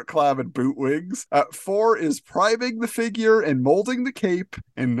Dark Claw and boot wings. 4 is priming the figure and molding the cape.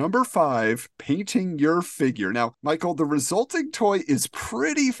 And number 5, painting your figure. Now, Michael, the resulting toy is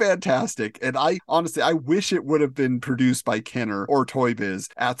pretty fantastic. And I wish it would have been produced by Kenner or Toy Biz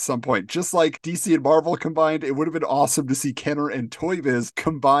at some point. Just like DC and Marvel combined, it would have been awesome to see Kenner and Toy Biz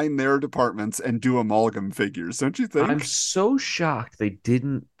combine their departments and do amalgam figures, don't you think? I'm so shocked they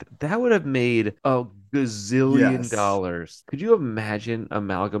didn't. That would have made a gazillion Yes. dollars. Could you imagine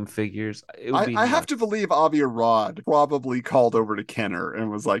amalgam figures? It would be I have to nuts. believe Avi Arad probably called over to Kenner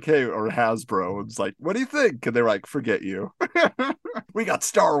and was like, hey, or Hasbro, and was like, what do you think? And they're like, forget you. We got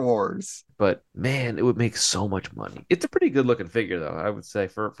Star Wars. But man, it would make so much money. It's a pretty good looking figure, though. I would say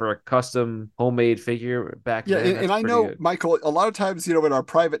for a custom homemade figure back Yeah, then. and, That's and I pretty know, good. Michael, a lot of times, in our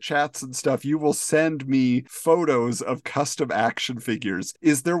private chats and stuff, you will send me photos of custom action figures.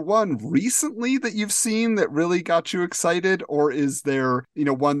 Is there one recently that you've seen that really got you excited? Or is there,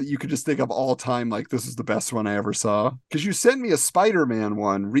 one that you could just think of all time, like this is the best one I ever saw? Because you sent me a Spider-Man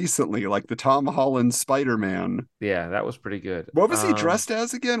one recently, like the Tom Holland Spider-Man. Yeah, that was pretty good. What was he dressed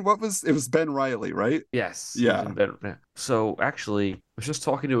as again? It was Ben Riley, right? Yes. Yeah. So actually, I was just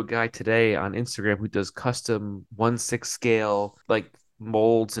talking to a guy today on Instagram who does custom 1/6 scale like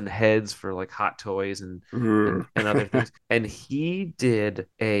molds and heads for like Hot Toys and other things. And he did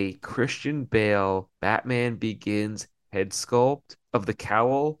a Christian Bale Batman Begins head sculpt of the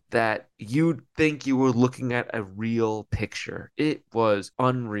cowl that you'd think you were looking at a real picture. It was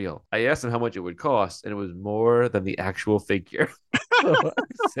unreal. I asked him how much it would cost, and it was more than the actual figure. I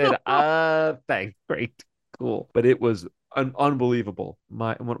said, thanks, great, cool. But it was unbelievable.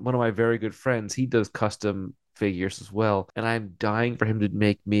 One of my very good friends, he does custom figures as well, and I'm dying for him to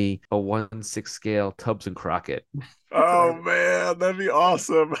make me a 1/6 scale Tubbs and Crockett. Oh man, that'd be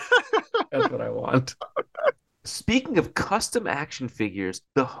awesome. That's what I want. Speaking of custom action figures,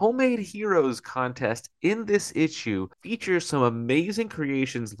 the Homemade Heroes contest in this issue features some amazing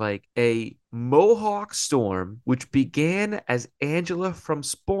creations like a Mohawk Storm, which began as Angela from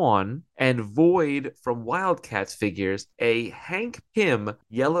Spawn, and Void from Wildcats figures, a Hank Pym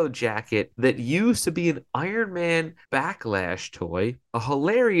Yellow Jacket that used to be an Iron Man Backlash toy, a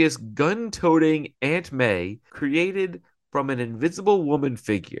hilarious gun-toting Aunt May created from an Invisible Woman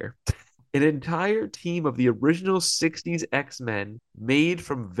figure. An entire team of the original 60s X-Men made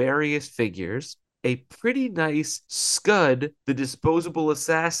from various figures, a pretty nice Scud, the disposable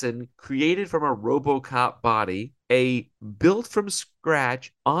assassin, created from a RoboCop body, a built from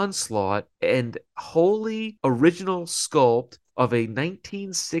scratch Onslaught, and wholly original sculpt of a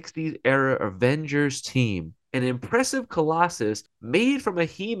 1960s era Avengers team. An impressive Colossus made from a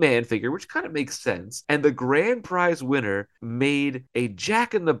He-Man figure, which kind of makes sense. And the grand prize winner made a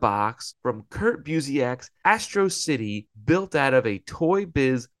Jack-in-the-Box from Kurt Busiek's Astro City, built out of a Toy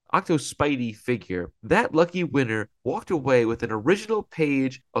Biz Octo Spidey figure. That lucky winner walked away with an original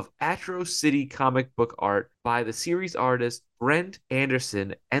page of Astro City comic book art by the series artist Brent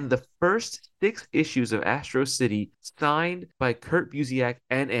Anderson and the first 6 issues of Astro City signed by Kurt Busiek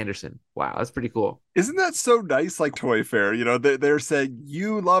and Anderson. Wow, that's pretty cool. Isn't that so nice, like Toy Fair? They're saying,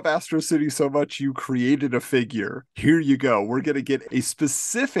 you love Astro City so much, you created a figure. Here you go. We're going to get a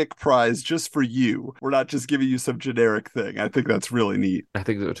specific prize just for you. We're not just giving you some generic thing. I think that's really neat. I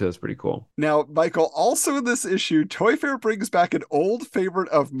think so too. That's pretty cool. Now, Michael, also in this issue, Toy Fair brings back an old favorite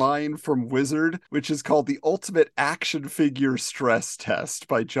of mine from Wizard, which is called the Ultimate Action Figure Stress Test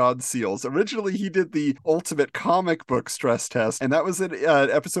by John Seals. Originally, he did the Ultimate Comic Book Stress Test, and that was an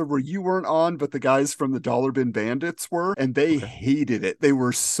episode where you weren't on, but the guys from the Dollar Bin Bandits were, and they hated it. They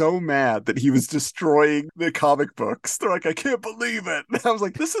were so mad that he was destroying the comic books. They're like, I can't believe it. And I was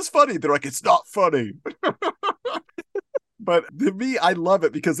like, this is funny. They're like, it's not funny. But to me, I love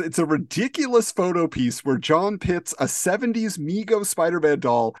it because it's a ridiculous photo piece where John pits a 70s Mego Spider-Man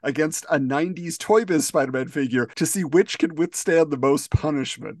doll against a 90s Toy Biz Spider-Man figure to see which can withstand the most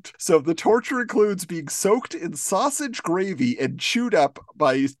punishment. So the torture includes being soaked in sausage gravy and chewed up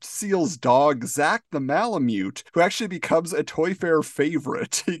by Seal's dog, Zach the Malamute, who actually becomes a Toy Fair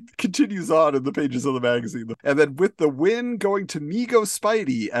favorite. He continues on in the pages of the magazine. And then with the win going to Mego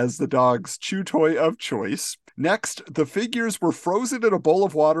Spidey as the dog's chew toy of choice. Next, the figures were frozen in a bowl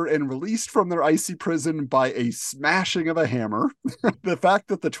of water and released from their icy prison by a smashing of a hammer. The fact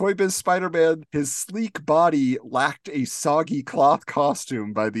that the Toy Biz Spider-Man, his sleek body lacked a soggy cloth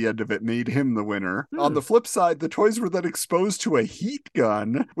costume by the end of it, made him the winner. On the flip side, the toys were then exposed to a heat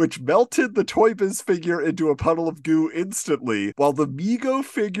gun, which melted the Toy Biz figure into a puddle of goo instantly, while the Mego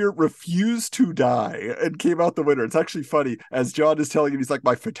figure refused to die and came out the winner. It's actually funny, as John is telling him, he's like,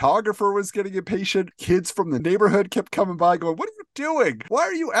 my photographer was getting impatient. Kids from the neighborhood kept coming by going, what are you doing? Why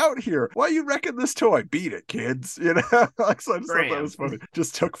are you out here? Why are you wrecking this toy? Beat it, kids. So I just thought that was funny.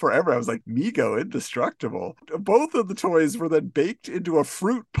 Just took forever. I was like, Mego, indestructible. Both of the toys were then baked into a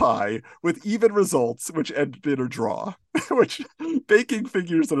fruit pie with even results, which ended in a draw. Which, baking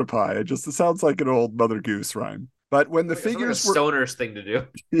figures in a pie, it sounds like an old Mother Goose rhyme. But when the figures were stoner's thing to do.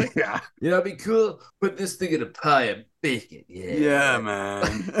 Yeah. It'd be cool. Put this thing in a pie and bake it. Yeah,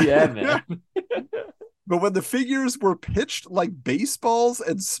 man. Yeah, man. But when the figures were pitched like baseballs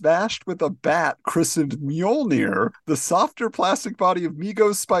and smashed with a bat christened Mjolnir, the softer plastic body of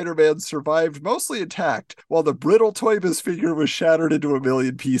Mego's Spider-Man survived mostly intact, while the brittle Toy Biz figure was shattered into a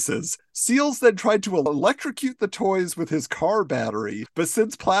million pieces. Seals then tried to electrocute the toys with his car battery, but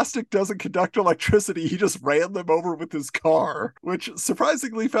since plastic doesn't conduct electricity, he just ran them over with his car, which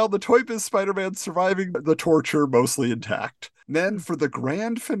surprisingly found the Toy Biz Spider-Man surviving the torture mostly intact. Then, for the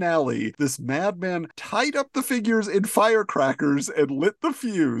grand finale, this madman tied up the figures in firecrackers and lit the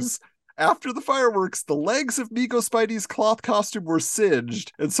fuse. After the fireworks, the legs of Mego Spidey's cloth costume were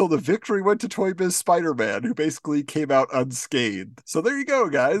singed, and so the victory went to Toy Biz Spider-Man, who basically came out unscathed. So there you go,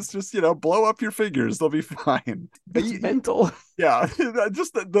 guys. Just, blow up your figures. They'll be fine. It's mental. Yeah,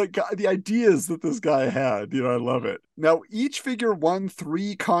 just the ideas that this guy had, I love it. Now, each figure won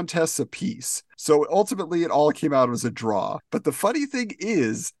 3 contests apiece, so ultimately it all came out as a draw. But the funny thing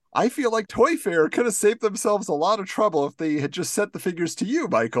is, I feel like Toy Fair could have saved themselves a lot of trouble if they had just sent the figures to you,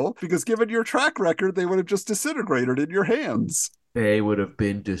 Michael, because given your track record, they would have just disintegrated in your hands. They would have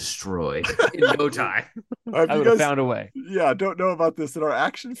been destroyed in no time. I would have found a way. Yeah, don't know about this. In our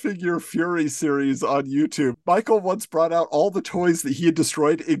Action Figure Fury series on YouTube, Michael once brought out all the toys that he had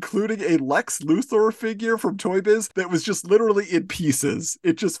destroyed, including a Lex Luthor figure from Toy Biz that was just literally in pieces.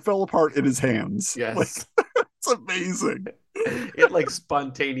 It just fell apart in his hands. Yes. It's amazing. It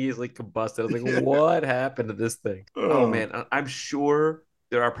spontaneously combusted. I was like, what happened to this thing? Oh man, I'm sure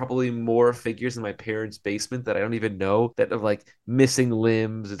there are probably more figures in my parents' basement that I don't even know that have missing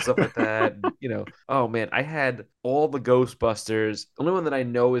limbs and stuff like that. Oh man, I had all the Ghostbusters. The only one that I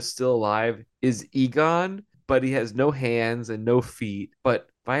know is still alive is Egon, but he has no hands and no feet. But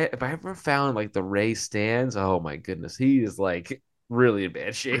if I ever found the Ray Stans, oh my goodness, he is really in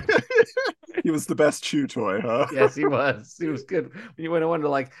bad shape. He was the best chew toy, huh? Yes, he was. He was good. When you wanted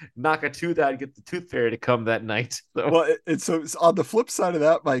to knock a tooth out and get the tooth fairy to come that night. So. Well, so on the flip side of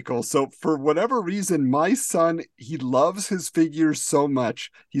that, Michael, so for whatever reason, my son, he loves his figures so much.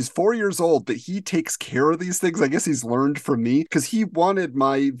 He's 4 years old, but he takes care of these things. I guess he's learned from me because he wanted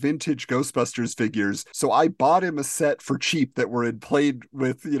my vintage Ghostbusters figures. So I bought him a set for cheap that were in played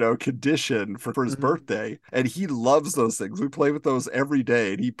with, condition for his birthday. And he loves those things. We play with those every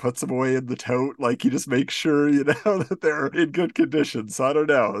day and he puts them away in the tote. He just makes sure, that they're in good condition. So I don't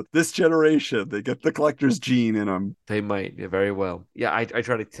know. This generation, they get the collector's gene in them. They might, yeah, very well. Yeah, I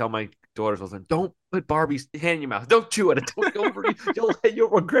try to tell my daughters all the time, don't put Barbie's hand in your mouth. Don't chew it. You'll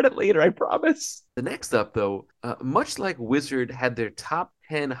regret it later, I promise. The next up, though, much like Wizard had their top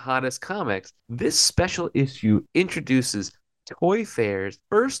 10 hottest comics, this special issue introduces Toy Fair's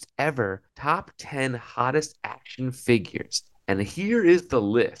first ever top 10 hottest action figures. And here is the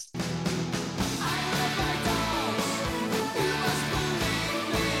list.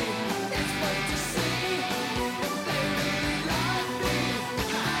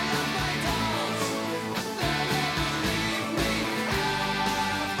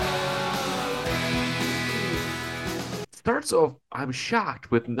 Starts off, I'm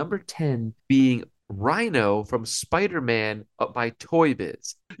shocked, with number 10 being Rhino from Spider-Man by Toy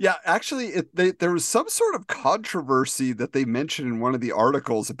Biz. Yeah, actually, there was some sort of controversy that they mentioned in one of the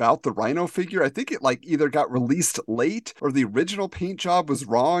articles about the Rhino figure. I think it either got released late or the original paint job was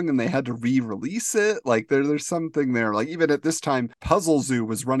wrong and they had to re-release it. There's something there. Even at this time, Puzzle Zoo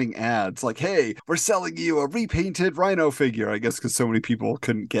was running ads hey, we're selling you a repainted Rhino figure. I guess because so many people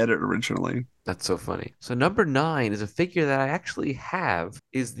couldn't get it originally. That's so funny. So number 9 is a figure that I actually have,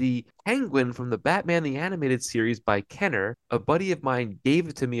 is the Penguin from the Batman the Animated Series by Kenner. A buddy of mine gave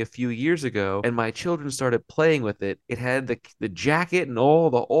it to me a few years ago, and my children started playing with it. It had the jacket and all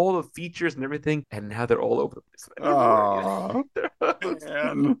the features and everything, and now they're all over the place. Oh,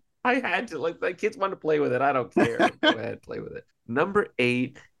 man. I had to, my kids want to play with it. I don't care. Go ahead, play with it. Number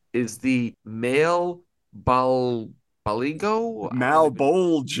 8 is the male Baligo?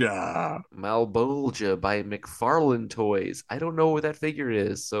 Malbolgia by McFarlane Toys. I don't know what that figure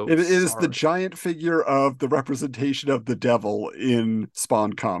is, so it is the giant figure of the representation of the devil in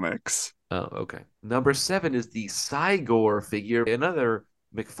Spawn Comics. Oh, okay. Number 7 is the Cygor figure, another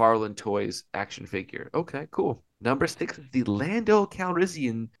McFarlane Toys action figure. Okay, cool. Number 6 is the Lando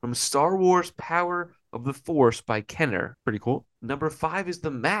Calrissian from Star Wars Power of the Force by Kenner. Pretty cool. Number 5 is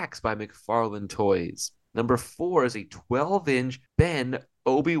the Max by McFarlane Toys. Number 4 is a 12-inch Ben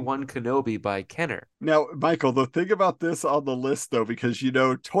Obi-Wan Kenobi by Kenner. Now, Michael, the thing about this on the list, though, because,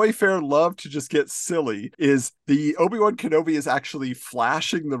 Toy Fair love to just get silly, is the Obi-Wan Kenobi is actually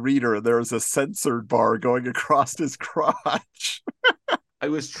flashing the reader, and there is a censored bar going across his crotch. I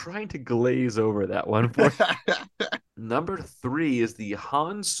was trying to glaze over that one for Number 3 is the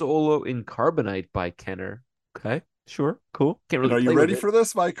Han Solo in Carbonite by Kenner. Okay, sure, cool. Can't really Are you play ready with it. for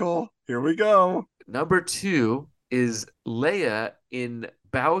this, Michael? Here we go. Number 2 is Leia in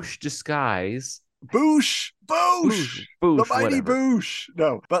Bausch disguise. Boosh! Boosh! Boosh, The mighty whatever. Boosh!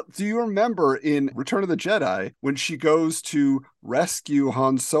 No, but do you remember in Return of the Jedi when she goes to rescue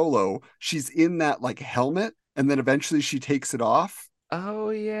Han Solo, she's in that like helmet and then eventually she takes it off? Oh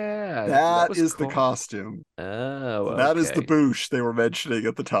yeah, That was is the cool. costume. Oh, That is the okay. Boosh they were mentioning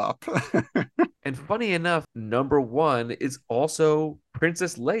at the top. And funny enough, number 1 is also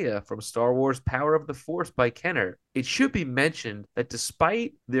Princess Leia from Star Wars Power of the Force by Kenner. It should be mentioned that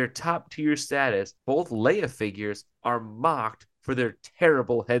despite their top tier status, both Leia figures are mocked for their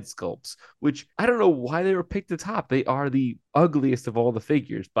terrible head sculpts, which I don't know why they were picked atop. They are the ugliest of all the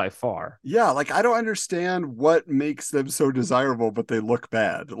figures by far. Yeah, like I don't understand what makes them so desirable, but they look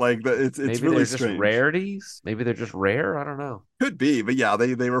bad. Like it's Maybe really they're strange. just rarities. Maybe they're just rare. I don't know. Could be, but yeah,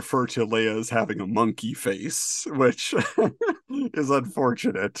 they refer to Leia as having a monkey face, which is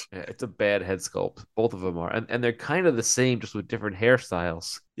unfortunate. Yeah, it's a bad head sculpt. Both of them are. And they're kind of the same, just with different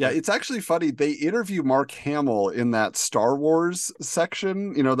hairstyles. Yeah, it's actually funny. They interview Mark Hamill in that Star Wars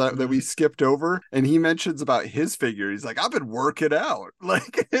section, that we skipped over. And he mentions about his figure. He's like, I've been working out.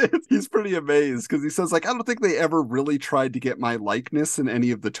 Like, he's pretty amazed because he says, like, I don't think they ever really tried to get my likeness in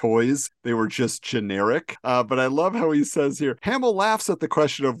any of the toys. They were just generic. But I love how he says here, Hamill laughs at the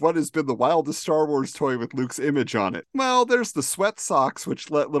question of what has been the wildest Star Wars toy with Luke's image on it. Well, there's the sweat socks,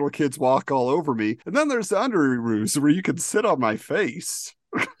 which let little kids walk all over me. And then there's the underoos where you can sit on my face.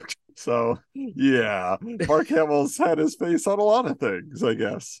 So, yeah, Mark Hamill's had his face on a lot of things, I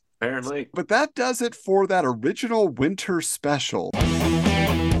guess. Apparently. But that does it for that original winter special.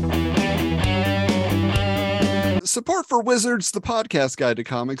 Support for Wizards, the podcast guide to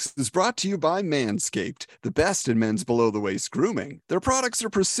comics, is brought to you by Manscaped, the best in men's below-the-waist grooming. Their products are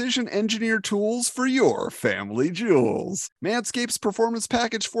precision-engineered tools for your family jewels. Manscaped's Performance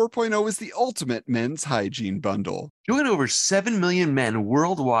Package 4.0 is the ultimate men's hygiene bundle. Join over 7 million men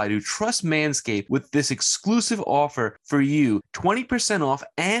worldwide who trust Manscaped with this exclusive offer for you. 20% off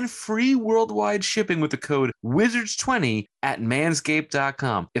and free worldwide shipping with the code WIZARDS20 at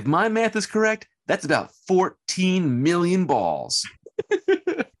manscaped.com. If my math is correct, that's about 14 million balls.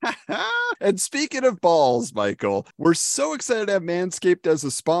 And speaking of balls, Michael, we're so excited to have Manscaped as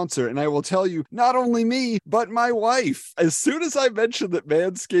a sponsor. And I will tell you, not only me, but my wife. As soon as I mentioned that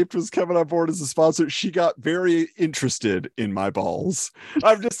Manscaped was coming on board as a sponsor, she got very interested in my balls.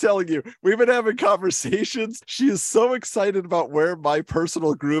 I'm just telling you, we've been having conversations. She is so excited about where my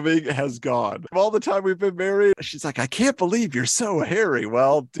personal grooming has gone. All the time we've been married, she's like, I can't believe you're so hairy.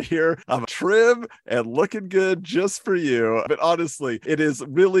 Well, dear, I'm trim and looking good just for you. But honestly, it has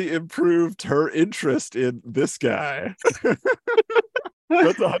really improved her interest in this guy.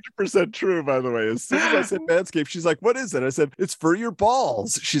 That's 100% true, by the way. As soon as I said Manscaped, she's like, what is it? I said, it's for your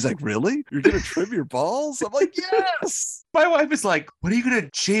balls. She's like, really? You're going to trim your balls? I'm like, yes. My wife is like, what are you going to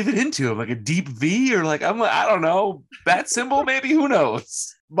shave it into? Like a deep V or like, I don't know, bat symbol maybe? Who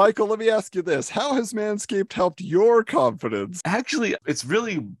knows? Michael, let me ask you this. How has Manscaped helped your confidence? Actually, it's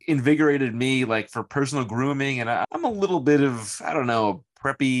really invigorated me like for personal grooming. And I'm a little bit of, I don't know,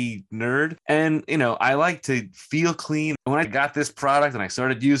 preppy nerd. And, I like to feel clean. When I got this product and I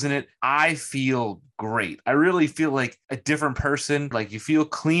started using it, I feel great. I really feel like a different person. Like you feel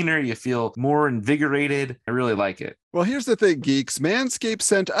cleaner, you feel more invigorated. I really like it. Well, here's the thing, geeks. Manscaped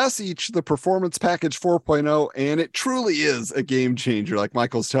sent us each the Performance Package 4.0, and it truly is a game changer, like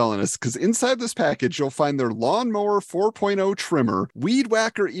Michael's telling us, because inside this package, you'll find their Lawnmower 4.0 trimmer, Weed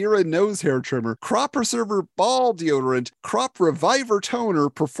Whacker Era nose hair trimmer, Crop Preserver ball deodorant, Crop Reviver toner,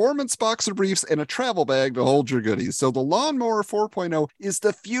 Performance boxer briefs, and a travel bag to hold your goodies. So the Lawnmower 4.0 is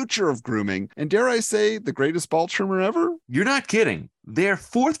the future of grooming, and dare I say, the greatest ball trimmer ever? You're not kidding. Their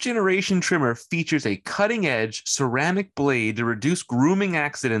 4th generation trimmer features a cutting-edge ceramic blade to reduce grooming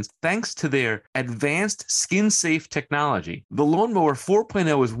accidents thanks to their advanced skin-safe technology. The Lawnmower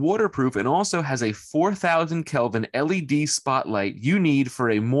 4.0 is waterproof and also has a 4,000 Kelvin LED spotlight you need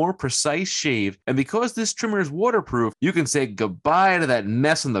for a more precise shave. And because this trimmer is waterproof, you can say goodbye to that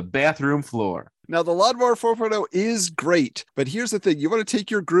mess on the bathroom floor. Now, the Lawnmower 4.0 is great, but here's the thing. You want to take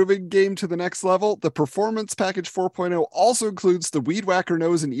your grooming game to the next level? The Performance Package 4.0 also includes the Weed Whacker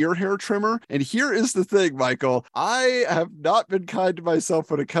nose and ear hair trimmer. And here is the thing, Michael. I have not been kind to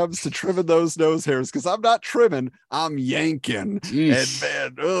myself when it comes to trimming those nose hairs because I'm not trimming, I'm yanking. Yeesh.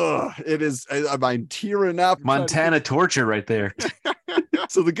 And man, it is, I'm tearing up. Montana torture right there.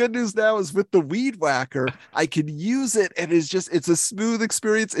 So the good news now is with the Weed Whacker, I can use it and it's a smooth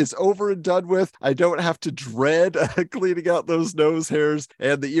experience. It's over and done with. I don't have to dread cleaning out those nose hairs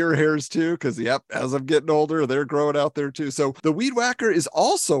and the ear hairs too, because yep, as I'm getting older, they're growing out there too. So the Weed Whacker is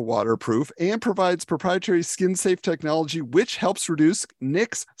also waterproof and provides proprietary skin safe technology, which helps reduce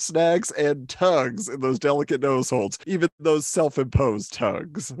nicks, snags, and tugs in those delicate nose holds, even those self-imposed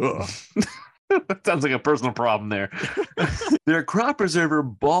tugs. Ugh. That sounds like a personal problem there. Their Crop Preserver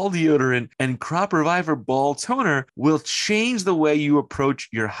Ball Deodorant and Crop Reviver Ball Toner will change the way you approach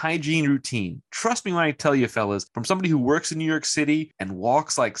your hygiene routine. Trust me when I tell you, fellas, from somebody who works in New York City and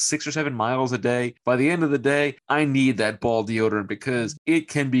walks like 6 or 7 miles a day, by the end of the day, I need that ball deodorant because it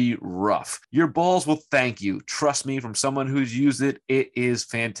can be rough. Your balls will thank you. Trust me, from someone who's used it, it is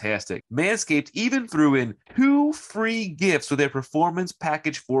fantastic. Manscaped even threw in 2 free gifts with their Performance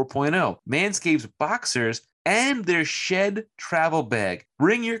Package 4.0. Manscaped's boxers and their Shed travel bag.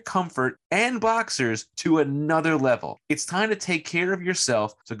 Bring your comfort and boxers to another level. It's time to take care of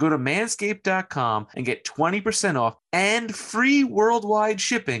yourself, so go to manscaped.com and get 20% off and free worldwide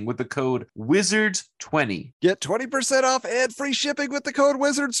shipping with the code WIZARDS20. Get 20% off and free shipping with the code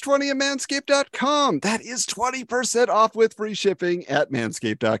WIZARDS20 at manscaped.com. That is 20% off with free shipping at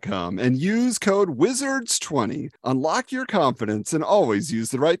manscaped.com. And use code WIZARDS20. Unlock your confidence and always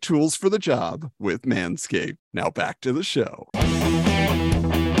use the right tools for the job with Manscaped. Now back to the show.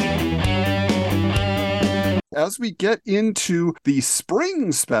 As we get into the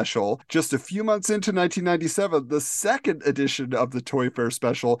spring special, just a few months into 1997, the second edition of the Toy Fair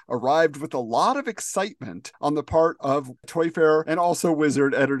special arrived with a lot of excitement on the part of Toy Fair and also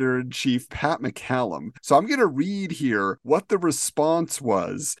Wizard editor-in-chief Pat McCallum. So I'm going to read here what the response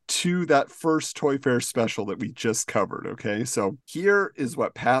was to that first Toy Fair special that we just covered, okay? So here is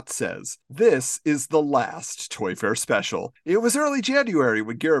what Pat says. This is the last Toy Fair special. It was early January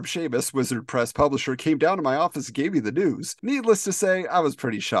when Gareb Shamus, Wizard Press publisher, came down to my office and gave me the news. Needless to say, I was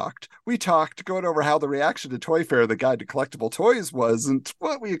pretty shocked. We talked, going over how the reaction to Toy Fair, the guide to collectible toys, wasn't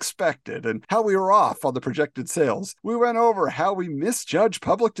what we expected, and how we were off on the projected sales. We went over how we misjudged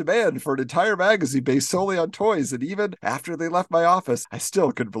public demand for an entire magazine based solely on toys, and even after they left my office, I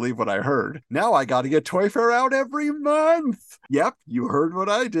still couldn't believe what I heard. Now I gotta get Toy Fair out every month! Yep, you heard what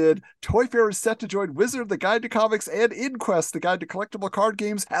I did. Toy Fair is set to join Wizard, the Guide to Comics, and Inquest, the Guide to Collectible Card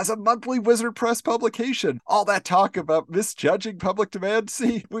Games, as a monthly Wizard Press publication. All that talk about misjudging public demand,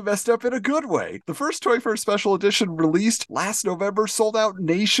 see, we messed up in a good way. The first Toy Fair special edition released last November sold out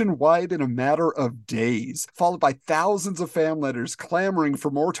nationwide in a matter of days, followed by thousands of fan letters clamoring for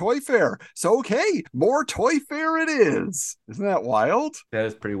more Toy Fair. So okay, more Toy Fair it is. Isn't that wild? That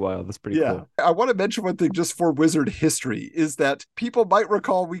is pretty wild. That's pretty cool. I want to mention one thing just for Wizard history is that people might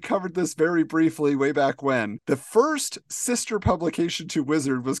recall we covered this very briefly way back when. The first sister publication to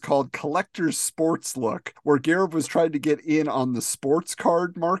Wizard was called Collector's Sports Look, where Gareb was trying to get in on the sports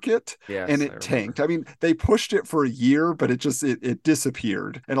card market, and it tanked. I mean, they pushed it for a year, but it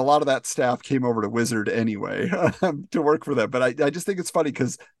disappeared. And a lot of that staff came over to Wizard anyway to work for them. But I just think it's funny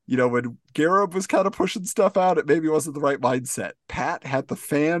because, you know, when Gareb was kind of pushing stuff out, it maybe wasn't the right mindset. Pat had the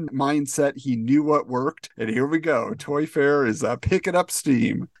fan mindset. He knew what worked. And here we go. Toy Fair is picking up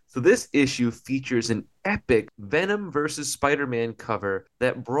steam. So this issue features an epic Venom vs. Spider-Man cover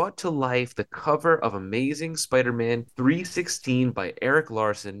that brought to life the cover of Amazing Spider-Man 316 by Eric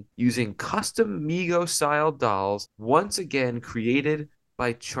Larson using custom Mego-style dolls, once again created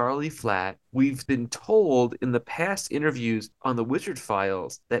by Charlie Flatt. We've been told in the past interviews on the Wizard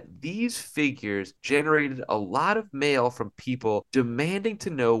Files that these figures generated a lot of mail from people demanding to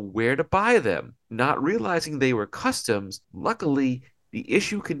know where to buy them. Not realizing they were customs, luckily, the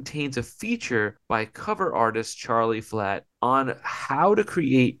issue contains a feature by cover artist Charlie Flatt on how to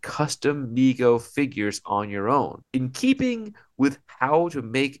create custom Mego figures on your own. In keeping with how to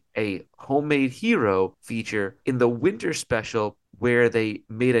make a homemade hero feature in the winter special where they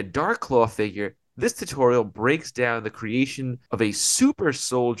made a Darklaw figure, this tutorial breaks down the creation of a super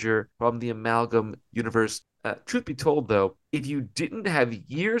soldier from the Amalgam universe. Truth be told, though, if you didn't have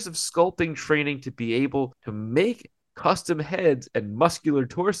years of sculpting training to be able to make custom heads and muscular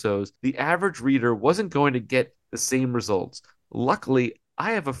torsos, the average reader wasn't going to get the same results. Luckily,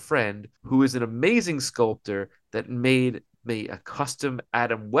 I have a friend who is an amazing sculptor that made me a custom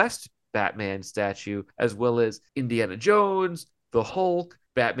Adam West Batman statue, as well as Indiana Jones, the Hulk,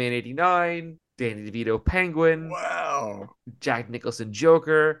 Batman 89, Danny DeVito Penguin, wow, Jack Nicholson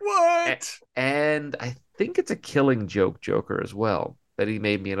Joker, what? And I think it's a Killing Joke Joker as well that he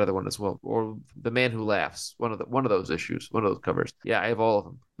made me another one as well, or The Man Who Laughs, one of those issues, one of those covers. Yeah, I have all of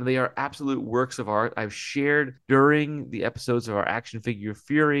them. And they are absolute works of art. I've shared during the episodes of our Action Figure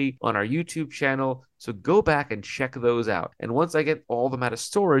Fury on our YouTube channel, so go back and check those out. And once I get all of them out of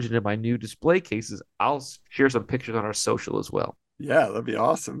storage and in my new display cases, I'll share some pictures on our social as well. Yeah, that'd be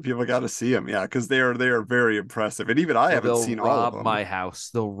awesome. People got to see them. Yeah, because they are very impressive. And even I haven't seen all of them. My house.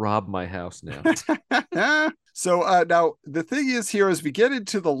 They'll rob my house now. So now the thing is here, as we get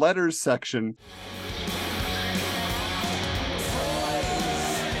into the letters section,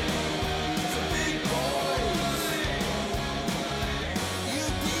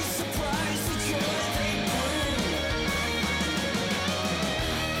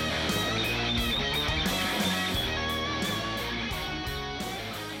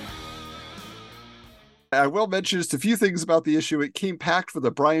 I will mention just a few things about the issue. It came packed with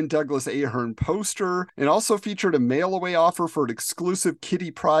a Brian Douglas Ahern poster and also featured a mail-away offer for an exclusive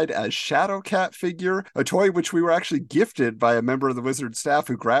Kitty Pryde as Shadowcat figure, a toy which we were actually gifted by a member of the Wizard staff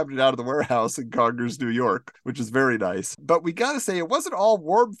who grabbed it out of the warehouse in Congers, New York, which is very nice. But we gotta say, it wasn't all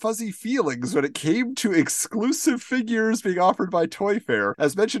warm, fuzzy feelings when it came to exclusive figures being offered by Toy Fair.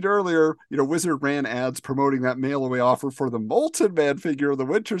 As mentioned earlier, Wizard ran ads promoting that mail-away offer for the Molten Man figure of the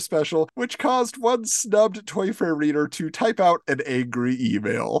Winter Special, which caused one snubbed Toy Fair reader to type out an angry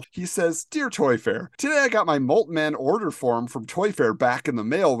email. He says, "Dear Toy Fair, today I got my Molten Man order form from Toy Fair back in the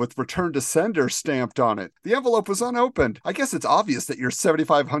mail with return to sender stamped on it. The envelope was unopened. I guess it's obvious that your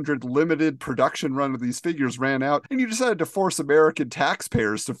 7,500 limited production run of these figures ran out and you decided to force American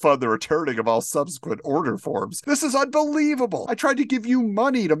taxpayers to fund the returning of all subsequent order forms. This is unbelievable. I tried to give you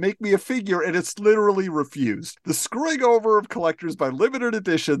money to make me a figure and it's literally refused. The screwing over of collectors by limited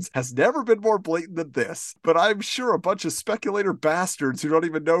editions has never been more blatant than this. But I'm sure a bunch of speculator bastards who don't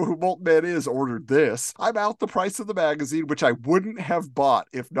even know who Molten Man is ordered this. I'm out the price of the magazine, which I wouldn't have bought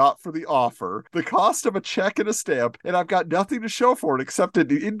if not for the offer, the cost of a check and a stamp, and I've got nothing to show for it except an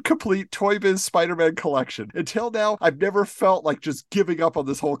incomplete Toy Biz Spider-Man collection. Until now, I've never felt like just giving up on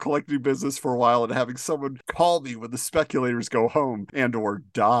this whole collecting business for a while and having someone call me when the speculators go home and or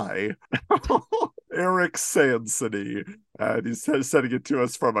die." Eric Sansony. And he's sending it to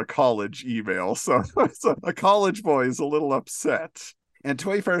us from a college email. So a college boy is a little upset. And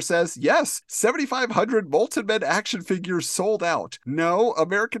Toy Fair says, yes, 7,500 Molten Men action figures sold out. No,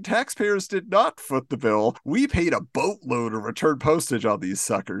 American taxpayers did not foot the bill. We paid a boatload of return postage on these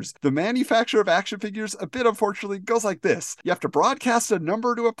suckers. The manufacture of action figures, a bit unfortunately, goes like this. You have to broadcast a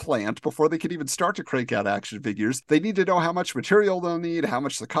number to a plant before they can even start to crank out action figures. They need to know how much material they'll need, how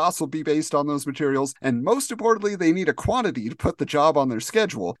much the cost will be based on those materials, and most importantly, they need a quantity to put the job on their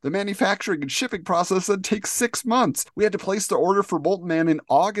schedule. The manufacturing and shipping process then takes 6 months. We had to place the order for Molten Man in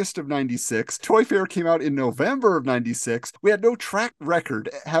August of 96. Toy Fair came out in November of 96. We had no track record,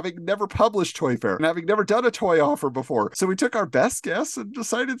 having never published Toy Fair and having never done a toy offer before. So we took our best guess and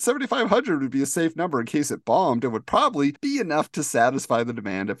decided 7,500 would be a safe number in case it bombed and would probably be enough to satisfy the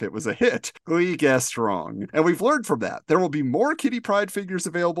demand if it was a hit. We guessed wrong. And we've learned from that. There will be more Kitty Pryde figures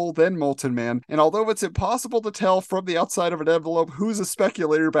available than Molten Man, and although it's impossible to tell from the outside of an envelope who's a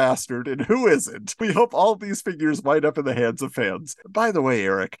speculator bastard and who isn't, we hope all of these figures wind up in the hands of fans. By the way,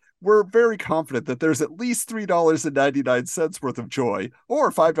 Eric, we're very confident that there's at least $3.99 worth of joy,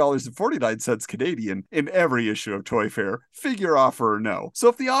 or $5.49 Canadian, in every issue of Toy Fair, figure offer or no. So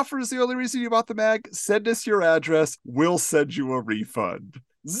if the offer is the only reason you bought the mag, send us your address. We'll send you a refund.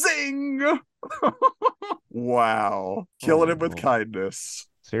 Zing! Wow. Killing him with kindness.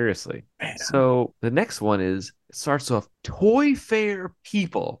 Seriously. Man. So the next one starts off Toy Fair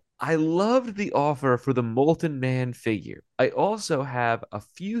people. I loved the offer for the Molten Man figure. I also have a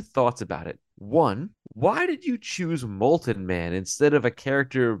few thoughts about it. One, why did you choose Molten Man instead of a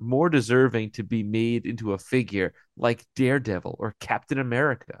character more deserving to be made into a figure like Daredevil or Captain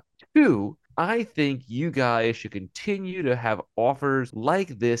America? Two, I think you guys should continue to have offers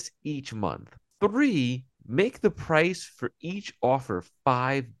like this each month. Three, make the price for each offer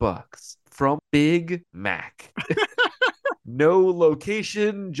 $5 from Big Mac. No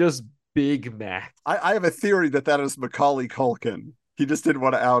location, just Big Mac. I have a theory that is Macaulay Culkin. He just didn't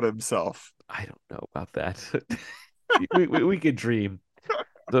want to out himself. I don't know about that. we could dream.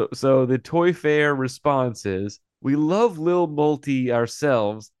 So the Toy Fair response is, we love Lil Multi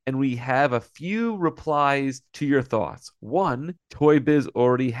ourselves, and we have a few replies to your thoughts. One, Toy Biz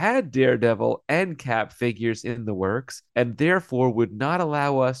already had Daredevil and Cap figures in the works, and therefore would not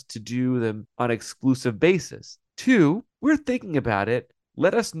allow us to do them on exclusive basis. Two, we're thinking about it.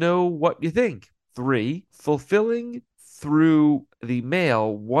 Let us know what you think. Three, fulfilling through the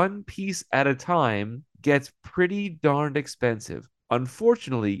mail one piece at a time gets pretty darned expensive.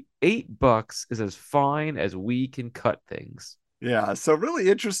 Unfortunately, $8 is as fine as we can cut things. Yeah, so really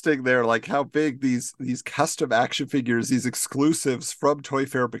interesting there, like how big these custom action figures, these exclusives from Toy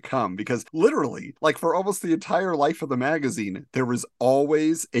Fair become, because literally, like for almost the entire life of the magazine, there was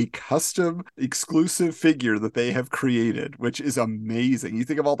always a custom exclusive figure that they have created, which is amazing. You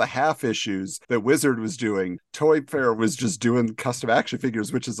think of all the half issues that Wizard was doing, Toy Fair was just doing custom action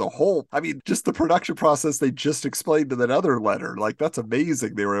figures, which is a whole, I mean, just the production process they just explained in that other letter, like that's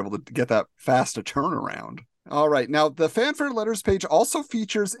amazing. They were able to get that fast a turnaround. All right. Now, the Fanfare Letters page also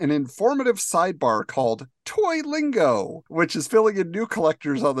features an informative sidebar called Toy Lingo, which is filling in new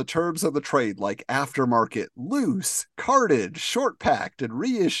collectors on the terms of the trade, like aftermarket, loose, cartage, short packed, and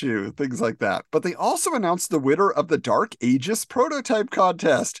reissue, things like that. But they also announced the winner of the Dark Aegis prototype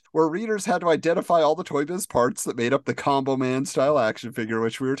contest, where readers had to identify all the Toy Biz parts that made up the Combo Man style action figure,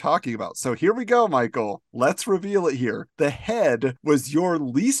 which we were talking about. So here we go, Michael. Let's reveal it here. The head was your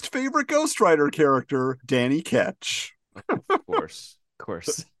least favorite Ghost Rider character, Danny Ketch. Of course.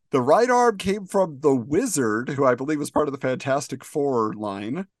 The right arm came from the Wizard, who I believe was part of the Fantastic Four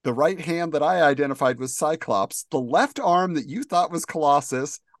line. The right hand that I identified was Cyclops. The left arm that you thought was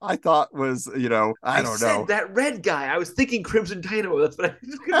Colossus, I thought was, I don't know. Said that red guy. I was thinking Crimson Dynamo. That's what I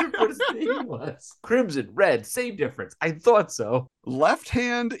couldn't remember what his name was. Crimson, red, same difference. I thought so. Left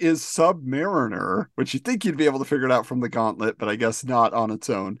hand is Submariner, which you think you'd be able to figure it out from the gauntlet, but I guess not on its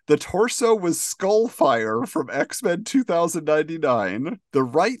own. The torso was Skullfire from X-Men 2099. The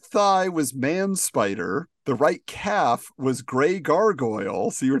right thigh was Man Spider. The right calf was Gray Gargoyle.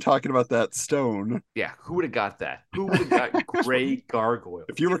 So you were talking about that stone. Yeah, who would have got that? Who would have got Gray Gargoyle?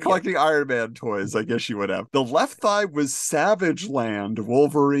 If you were collecting Iron Man toys, I guess you would have. The left thigh was Savage Land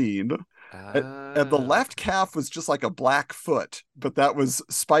Wolverine. And the left calf was just like a black foot, but that was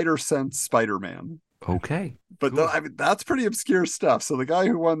Spider Sense Spider-Man. Okay. But cool. That's pretty obscure stuff. So the guy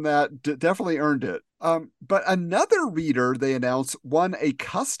who won that definitely earned it. But another reader, they announced, won a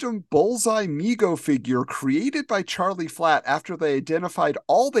custom Bullseye Mego figure created by Charlie Flatt after they identified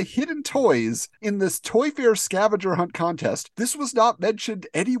all the hidden toys in this Toy Fair scavenger hunt contest. This was not mentioned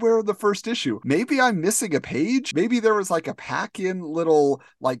anywhere in the first issue. Maybe I'm missing a page. Maybe there was like a pack-in little,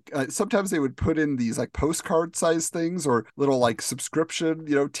 sometimes they would put in these like postcard size things or little like subscription,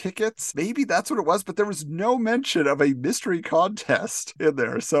 tickets. Maybe that's what it was, but there was no mention of a mystery contest in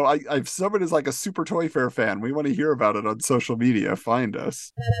there. So if someone is like a super Toy Fair fan, we want to hear about it on social media. Find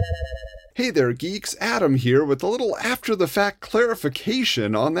us. Hey there, geeks. Adam here with a little after-the-fact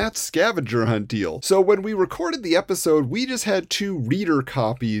clarification on that scavenger hunt deal. So when we recorded the episode, we just had 2 reader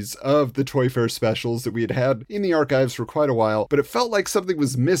copies of the Toy Fair specials that we had in the archives for quite a while, but it felt like something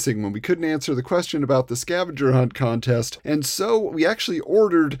was missing when we couldn't answer the question about the scavenger hunt contest, and so we actually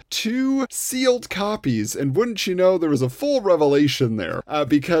ordered 2 sealed copies, and wouldn't you know, there was a full revelation there,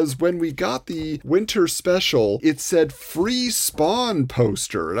 because when we got the winter special, it said free Spawn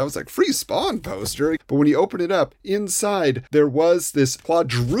poster, and I was like, free Spawn poster? But when you open it up, inside there was this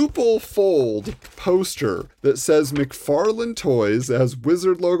quadruple fold poster that says McFarlane Toys. It has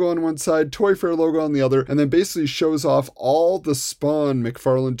Wizard logo on one side, Toy Fair logo on the other, and then basically shows off all the Spawn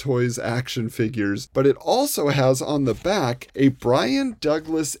McFarlane Toys action figures. But it also has on the back a Brian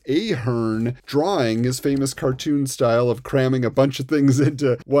Douglas Ahern drawing, his famous cartoon style of cramming a bunch of things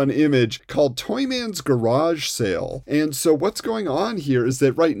into one image, called Toyman's Garage Sale. And so what's going on here is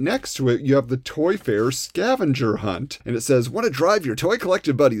that right next to it, you have the Toy Fair scavenger hunt. And it says, want to drive your toy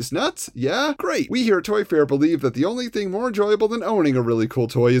collecting buddies nuts? Yeah? Great. We here at Toy Fair believe that the only thing more enjoyable than owning a really cool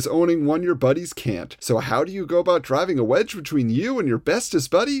toy is owning one your buddies can't. So how do you go about driving a wedge between you and your bestest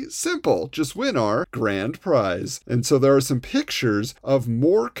buddy? Simple. Just win our grand prize. And so there are some pictures of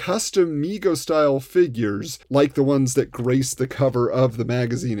more custom Mego style figures, like the ones that grace the cover of the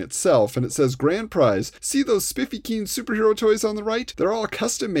magazine itself. And it says grand prize. See those spiffy keen superhero toys on the right? They're all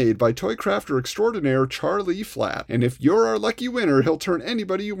custom made by toy crafter extraordinaire Charlie Flatt. And if you're our lucky winner, he'll turn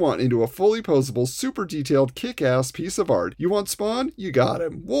anybody you want into a fully posable, super detailed, kick-ass piece of art. You want Spawn? You got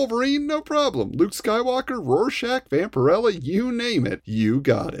him. Wolverine? No problem. Luke Skywalker, Rorschach, Vampirella, you name it. You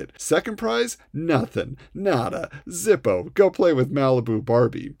got it. Second prize? Nothing. Nada. Zippo. Go play with Malibu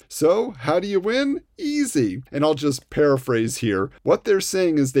Barbie. So, how do you win? Easy. And I'll just paraphrase here. What they're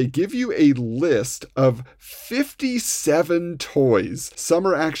saying is they give you a list of 57 toys. Some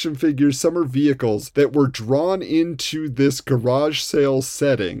are action figures, some are vehicles that were drawn into this garage sale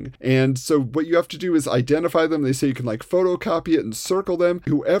setting. And so what you have to do is identify them. They say you can like photocopy it and circle them.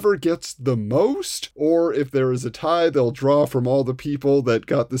 Whoever gets the most, or if there is a tie, they'll draw from all the people that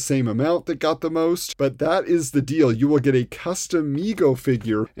got the same amount that got the most. But that is the deal. You will get a custom Mego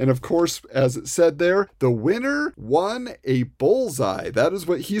figure. And of course, as it said there, there. The winner won a bullseye. That is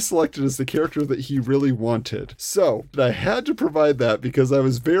what he selected as the character that he really wanted. So I had to provide that because I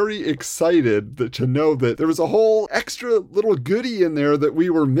was very excited to know that there was a whole extra little goodie in there that we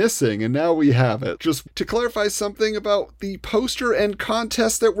were missing, and now we have it. Just to clarify something about the poster and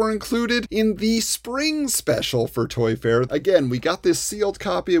contest that were included in the spring special for Toy Fair. Again, we got this sealed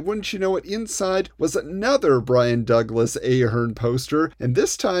copy, and wouldn't you know it, inside was another Brian Douglas Ahern poster, and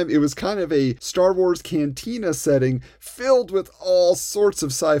this time it was kind of a Star Wars cantina setting filled with all sorts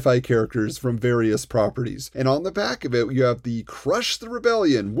of sci-fi characters from various properties. And on the back of it, you have the Crush the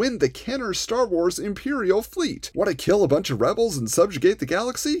Rebellion, win the Kenner Star Wars Imperial Fleet. Want to kill a bunch of rebels and subjugate the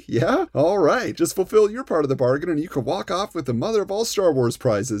galaxy? Yeah? Alright, just fulfill your part of the bargain and you can walk off with the mother of all Star Wars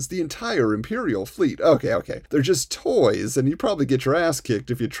prizes, the entire Imperial Fleet. Okay. They're just toys, and you'd probably get your ass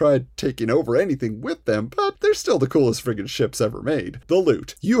kicked if you tried taking over anything with them, but they're still the coolest friggin' ships ever made. The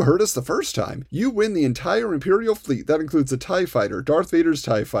loot. You heard us the first time. You win the entire Imperial Fleet. That includes a TIE Fighter, Darth Vader's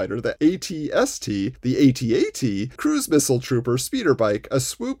TIE Fighter, the AT-ST, the AT-AT, Cruise Missile Trooper, Speeder Bike, a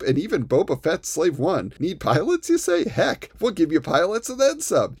Swoop, and even Boba Fett Slave One. Need pilots, you say? Heck, we'll give you pilots and then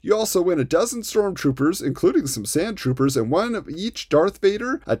some. You also win a dozen Stormtroopers, including some Sand Troopers, and one of each Darth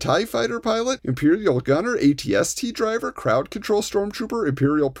Vader, a TIE Fighter pilot, Imperial Gunner, AT-ST driver, Crowd Control Stormtrooper,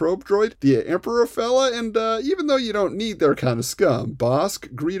 Imperial Probe Droid, the Emperor fella, and even though you don't need their kind of scum,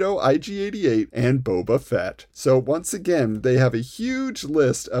 Bosk, Greedo, IG-88, and Boba Fett. So once again, they have a huge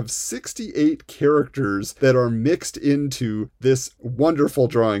list of 68 characters that are mixed into this wonderful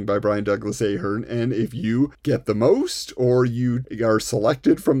drawing by Brian Douglas Ahern, and if you get the most, or you are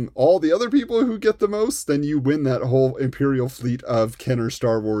selected from all the other people who get the most, then you win that whole Imperial fleet of Kenner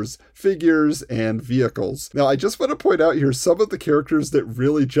Star Wars figures and vehicles. Now, I just want to point out here some of the characters that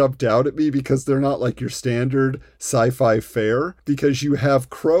really jumped out at me because they're not like your standard sci-fi fare, because you have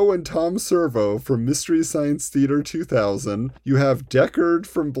Crow and Tom Servo from Mystery Science Theater 2000, you have Deckard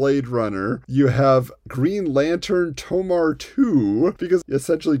from Blade Runner, you have Green Lantern Tomar 2, because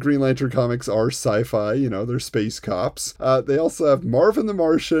essentially Green Lantern comics are sci-fi, they're space cops. They also have Marvin the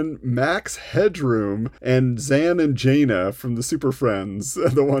Martian, Max Headroom, and Zan and Jaina from the Super Friends,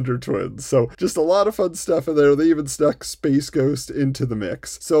 the Wonder Twins. So just a lot of fun stuff in there. They even stuck Space Ghost into the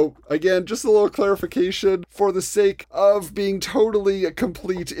mix. So again, just a little clarification for the sake of being totally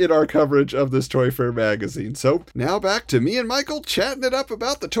complete in our coverage of this Toy Fair magazine. So now back to me and Michael chatting it up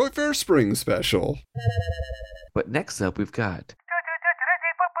about the Toy Fair Spring Special. But next up, we've got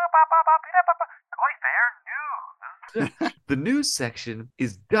the news section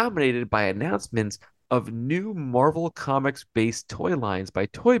is dominated by announcements of new Marvel Comics-based toy lines by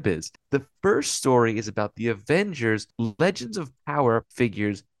Toy Biz. The first story is about the Avengers Legends of Power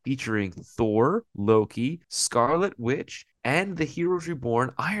figures featuring Thor, Loki, Scarlet Witch, and the Heroes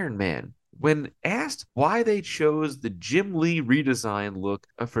Reborn Iron Man. When asked why they chose the Jim Lee redesign look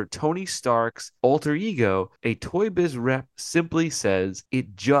for Tony Stark's alter ego, a Toy Biz rep simply says,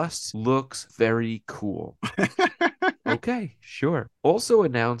 "It just looks very cool." Okay, sure. Also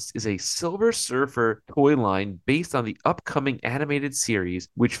announced is a Silver Surfer toy line based on the upcoming animated series,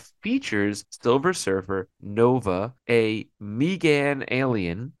 which features Silver Surfer, Nova, a Megan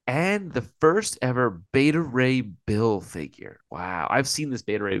alien, and the first ever Beta Ray Bill figure. Wow, I've seen this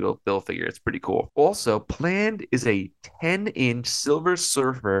Beta Ray Bill figure. It's pretty cool. Also, planned is a 10-inch Silver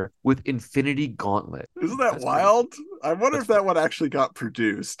Surfer with Infinity Gauntlet. Isn't that wild? I wonder if that one actually got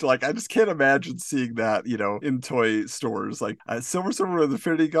produced. Like, I just can't imagine seeing that, in toy stores. Like, Silver Surfer with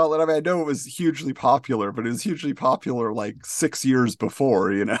Infinity Gauntlet. I mean, I know it was hugely popular, but it was hugely popular like 6 years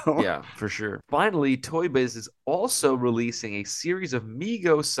before, Yeah, for sure. Finally, Toy Biz is also releasing a series of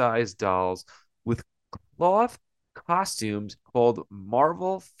Mego-sized dolls with cloth costumes called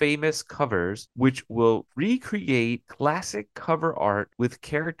Marvel Famous Covers, which will recreate classic cover art with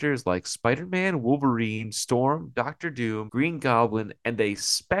characters like Spider-Man, Wolverine, Storm, Doctor Doom, Green Goblin, and a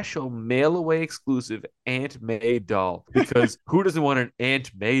special mail-away exclusive Aunt May doll. Because who doesn't want an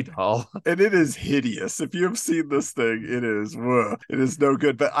Aunt May doll? And it is hideous. If you have seen this thing, it is no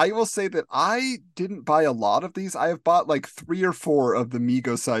good. But I will say that I didn't buy a lot of these. I have bought like 3 or 4 of the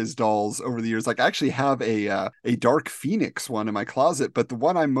Mego-sized dolls over the years. Like, I actually have a Dark Phoenix one in my closet, but the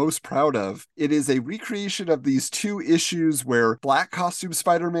one I'm most proud of, it is a recreation of these 2 issues where Black Costume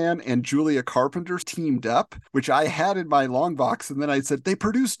Spider-Man and Julia Carpenter teamed up, which I had in my long box, and then I said, they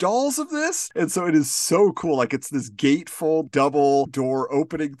produce dolls of this? And so it is so cool. Like, it's this gatefold double door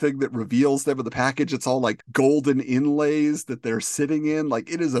opening thing that reveals them in the package. It's all like golden inlays that they're sitting in.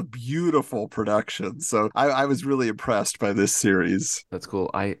 Like, it is a beautiful production. So I was really impressed by this series. That's cool.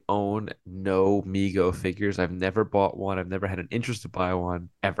 I own no Mego figures. I've never never bought one. I've never had an interest to buy one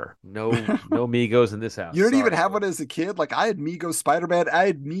ever. No Migos in this house. You didn't even Sorry, have one folks. as a kid? Like, I had Mego Spider-Man, I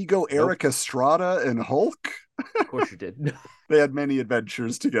had Mego Nope. Eric Estrada and Hulk. Of course you did. They had many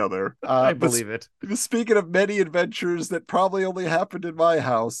adventures together. I But believe it. speaking of many adventures that probably only happened in my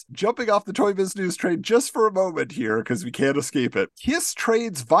house, jumping off the Toy Biz News train just for a moment here, because we can't escape it. Kiss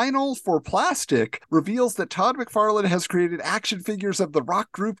trades vinyl for plastic, reveals that Todd McFarlane has created action figures of the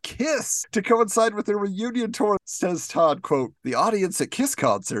rock group Kiss to coincide with their reunion tour. Says Todd, quote, "The audience at Kiss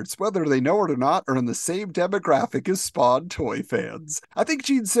concerts, whether they know it or not, are in the same demographic as Spawn toy fans. I think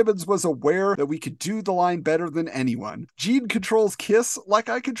Gene Simmons was aware that we could do the line better than anyone. Gene controls Kiss like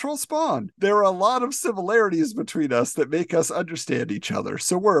I control Spawn. There are a lot of similarities between us that make us understand each other,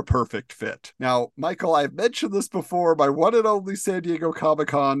 so we're a perfect fit." Now, Michael, I've mentioned this before, my one and only San Diego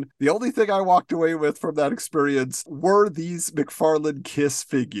Comic-Con. The only thing I walked away with from that experience were these McFarlane Kiss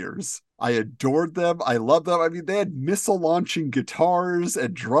figures. I adored them. I love them. I mean, they had missile launching guitars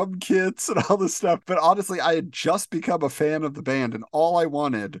and drum kits and all this stuff. But honestly, I had just become a fan of the band, and all I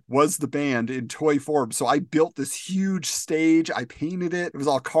wanted was the band in toy form. So I built this huge stage. I painted it. It was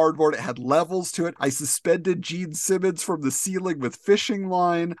all cardboard. It had levels to it. I suspended Gene Simmons from the ceiling with fishing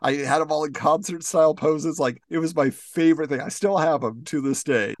line. I had them all in concert style poses. Like, it was my favorite thing. I still have them to this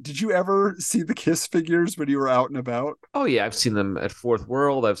day. Did you ever see the Kiss figures when you were out and about? Oh yeah, I've seen them at Fourth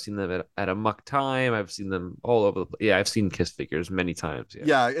World. I've seen them at a Muck Time. I've seen them all over the place. Yeah, I've seen Kiss figures many times.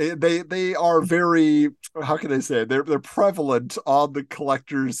 Yeah, they are very, how can I say it? They're prevalent on the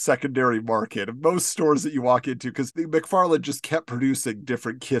collector's secondary market. Most stores that you walk into, because McFarlane just kept producing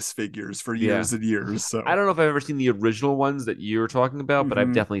different Kiss figures for years and years. So I don't know if I've ever seen the original ones that you were talking about, but I've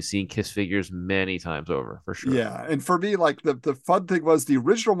Mhm. definitely seen Kiss figures many times over, for sure. Yeah, and for me, like the fun thing was the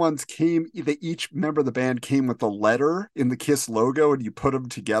original ones came, they each member of the band came with a letter in the Kiss logo, and you put them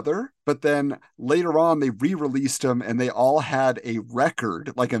together. But then later on, they re-released them, and they all had a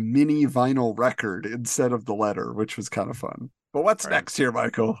record, like a mini vinyl record instead of the letter, which was kind of fun. But what's Right. next here,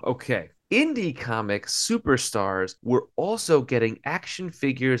 Michael? Okay. Indie comic superstars were also getting action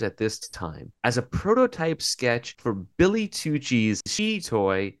figures at this time, as a prototype sketch for Billy Tucci's She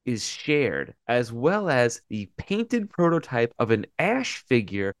Toy is shared, as well as the painted prototype of an Ash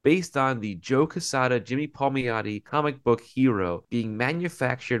figure based on the Joe Quesada, Jimmy Palmiotti comic book hero being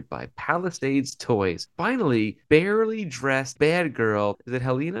manufactured by Palisades Toys. Finally, barely dressed bad girl, is it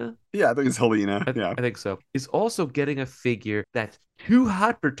Helena? Yeah, I think it's Helena. Yeah. I think so. Is also getting a figure that's too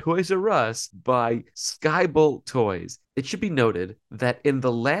hot for Toys R Us by Skybolt Toys. It should be noted that in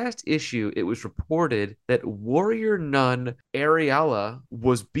the last issue, it was reported that Warrior Nun Ariella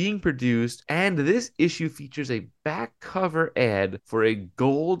was being produced, and this issue features a back cover ad for a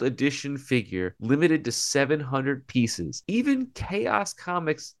gold edition figure limited to 700 pieces. Even Chaos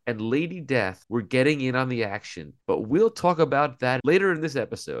Comics and Lady Death were getting in on the action, but we'll talk about that later in this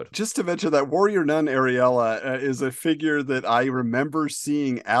episode. Just to mention that Warrior Nun Ariella is a figure that I remember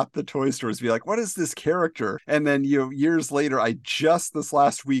seeing at the toy stores, be like, what is this character? And then, years later, I just this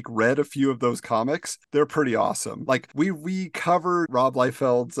last week read a few of those comics. They're pretty awesome. Like, we covered Rob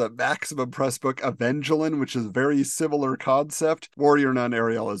Liefeld's Maximum Press book Evangeline, which is a very similar concept. Warrior Nun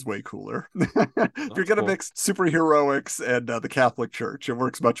Ariella is way cooler. If you're gonna cool. mix superheroics and the Catholic Church, it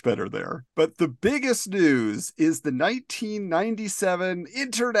works much better there. But the biggest news is the 1997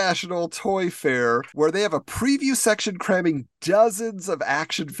 International Toy Fair, where they have a preview section cramming dozens of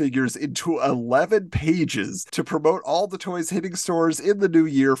action figures into 11 pages to promote all the toys hitting stores in the new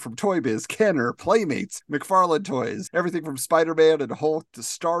year, from Toy Biz, Kenner, Playmates, McFarlane Toys. Everything from Spider-Man and Hulk to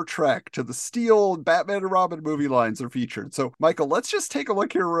Star Trek to the Steel and Batman and Robin movie lines are featured. So, Michael, let's just take a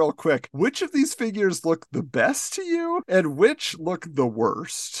look here real quick. Which of these figures look the best to you, and which look the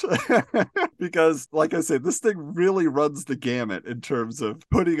worst? Because, like I said, this thing really runs the gamut in terms of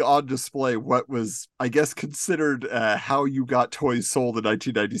putting on display what was, I guess, considered how you got toys sold in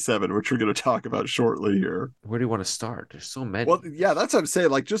 1997, which we're going to talk about shortly here. Where do you want to start? There's so many. Well, yeah, that's what I'm saying.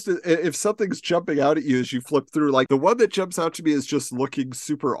 Like, just if something's jumping out at you as you flip through, like the one that jumps out to me is just looking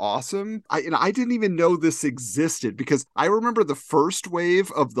super awesome. I didn't even know this existed, because I remember the first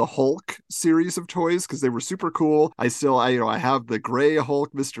wave of the Hulk series of toys, because they were super cool. I have the gray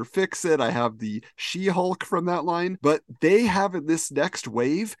Hulk, Mr. Fix-It. I have the She-Hulk from that line, but they have in this next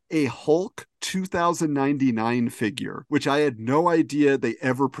wave a Hulk 2099 figure, which I had no idea they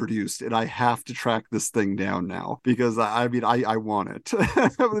ever produced, and I have to track this thing down now, because I want it.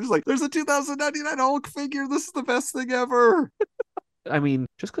 There's a 2099 Hulk figure. This is the best thing ever. I mean,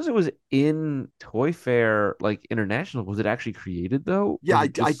 just because it was in Toy Fair, like international, was it actually created though? Yeah, Was I,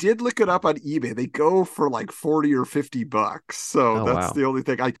 it I just... did look it up on eBay. They go for like 40 or $50. So Oh that's wow. the only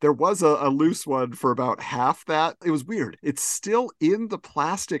thing. There was a loose one for about half that. It was weird. It's still in the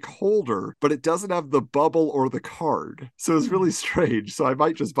plastic holder, but it doesn't have the bubble or the card. So it's really strange. So I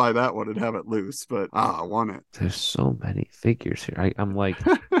might just buy that one and have it loose, but I want it. There's so many figures here. I'm like,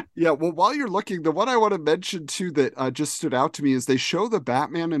 Yeah, well, while you're looking, the one I want to mention too that just stood out to me is they show the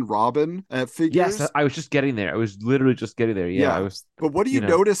Batman and Robin yes, figures. I was just getting there. I was literally just getting there. Yeah, I Yeah. was, But what do you you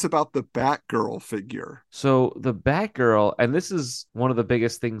know. notice about the Batgirl figure? So the Batgirl, and this is one of the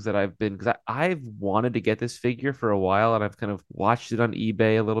biggest things that I've been, because I've wanted to get this figure for a while, and I've kind of watched it on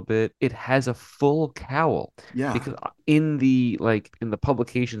eBay a little bit. It has a full cowl Yeah. because in the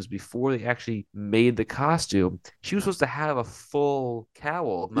publications before they actually made the costume, she was supposed to have a full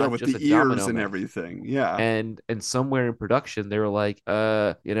cowl, Yeah, not with just the a ears domino and mask. everything. Yeah. And somewhere in production they were like,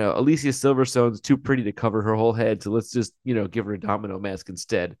 Alicia Silverstone's too pretty to cover her whole head, so let's just, give her a domino mask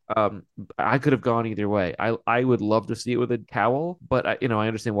instead. I could have gone either way. I would love to see it with a cowl, but I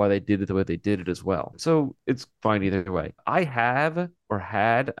understand why they did it the way they did it as well. So it's fine either way. I have or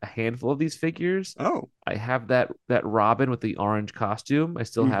had a handful of these figures. Oh. I have that Robin with the orange costume. I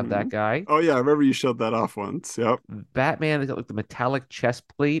still have that guy. Oh yeah, I remember you showed that off once. Yep. Batman has got like the metallic chest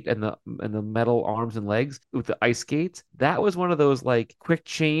plate and the metal arms and legs with the ice skates. That was one of those like quick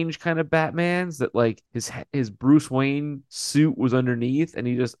change kind of Batmans that like his Bruce Wayne suit was underneath and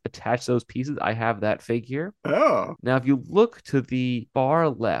he just attached those pieces. I have that figure. Oh. Now, if you look to the far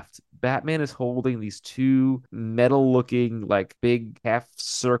left, Batman is holding these two metal looking like big half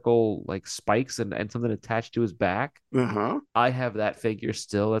circle like spikes and something attached to his back. Uh-huh. I have that figure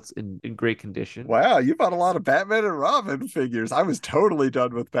still. That's in great condition. Wow, you bought a lot of Batman and Robin figures. I was totally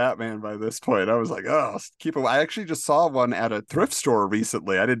done with Batman by this point. I was like, oh, keep it. I actually just saw one at a thrift store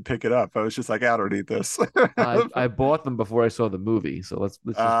recently. I didn't pick it up. I was just like, I don't need this. I bought them before I saw the movie, so let's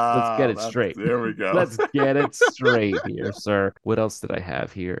get it straight. There we go. Let's get it straight here, sir. What else did I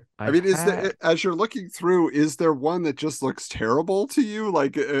have here? I mean, as you're looking through, is there one that just looks terrible to you?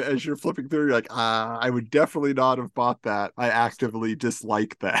 Like as you're flipping through, you're like, I would definitely not have bought that. I actively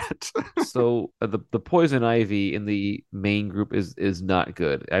dislike that. So the poison ivy in the main group is not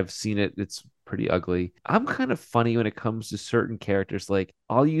good. I've seen it. It's pretty ugly. I'm kind of funny when it comes to certain characters. Like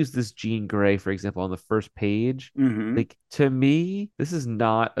I'll use this Jean Grey, for example, on the first page. Mm-hmm. Like to me, this is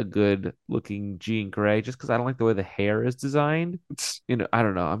not a good looking Jean Grey just because I don't like the way the hair is designed. I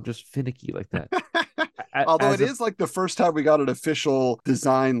don't know. I'm just finicky like that. Although it is like the first time we got an official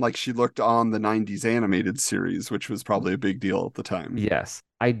design like she looked on the 90s animated series, which was probably a big deal at the time. Yes.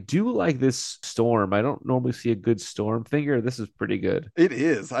 I do like this Storm. I don't normally see a good Storm figure. This is pretty good. It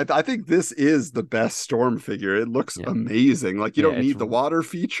is. I think this is the best Storm figure. It looks amazing. Like you don't need the water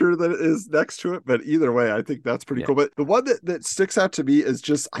feature that is next to it, but either way, I think that's pretty cool. But the one that sticks out to me is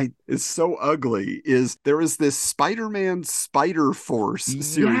just is so ugly. Is there is this Spider-Man Spider Force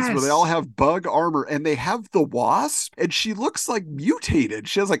series where they all have bug armor and they have the Wasp, and she looks like mutated.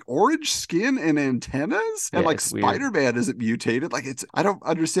 She has like orange skin and antennas, and like Spider-Man isn't mutated. Like I don't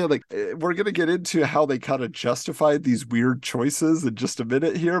understand. Like we're gonna get into how they kind of justified these weird choices in just a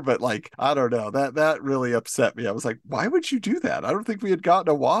minute here, but like I don't know, that really upset me. I was like, why would you do that? I don't think we had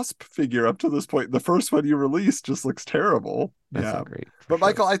gotten a Wasp figure up to this point. The first one you released just looks terrible. That's great. But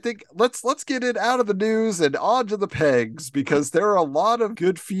Michael, I think let's get it out of the news and on to the pegs, because there are a lot of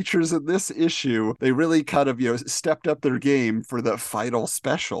good features in this issue. They really kind of stepped up their game for the final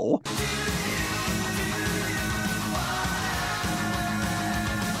special.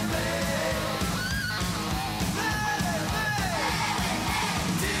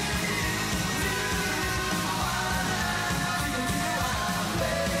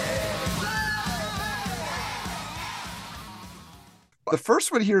 The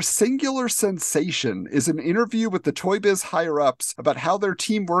first one here, Singular Sensation, is an interview with the Toy Biz higher-ups about how their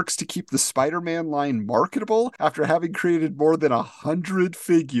team works to keep the Spider-Man line marketable after having created more than 100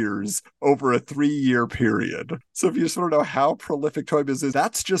 figures over a 3-year period. So if you just want to know how prolific Toy Biz is,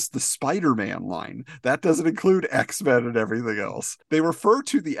 that's just the Spider-Man line. That doesn't include X-Men and everything else. They refer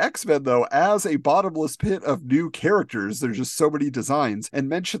to the X-Men, though, as a bottomless pit of new characters. There's just so many designs, and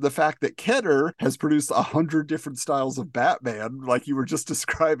mention the fact that Kenner has produced 100 different styles of Batman, like you were just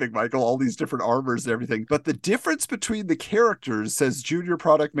describing, Michael, all these different armors and everything. But the difference between the characters, says junior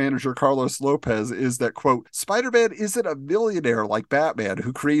product manager Carlos Lopez, is that, quote, Spider-Man isn't a millionaire like Batman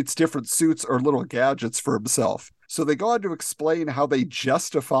who creates different suits or little gadgets for himself. So they go on to explain how they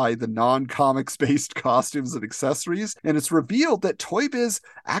justify the non-comics based costumes and accessories. And it's revealed that Toy Biz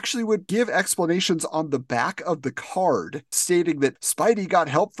actually would give explanations on the back of the card, stating that Spidey got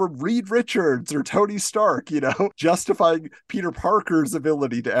help from Reed Richards or Tony Stark, justifying Peter Parker's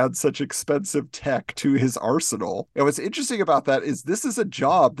ability to add such expensive tech to his arsenal. And what's interesting about that is this is a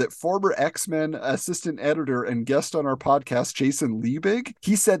job that former X-Men assistant editor and guest on our podcast, Jason Liebig,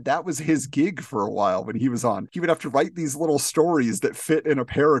 he said that was his gig for a while when he was on. He would have to write these little stories that fit in a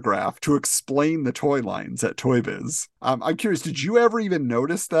paragraph to explain the toy lines at Toy Biz. I'm curious, did you ever even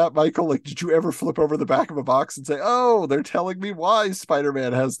notice that, Michael? Like, did you ever flip over the back of a box and say, oh, they're telling me why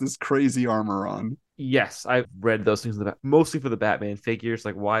Spider-Man has this crazy armor on? Yes, I've read those things in the back, mostly for the Batman figures.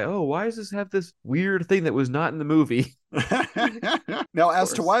 Like, why does this have this weird thing that was not in the movie? Now,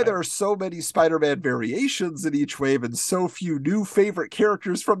 as to why there are so many Spider-Man variations in each wave and so few new favorite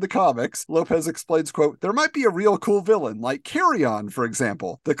characters from the comics, Lopez explains, quote, there might be a real cool villain, like Carry-On, for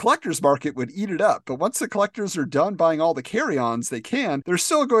example. The collector's market would eat it up, but once the collectors are done buying all the Carry-Ons they can, there's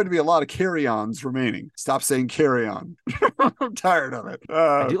still going to be a lot of Carry-Ons remaining. Stop saying Carry-On. I'm tired of it.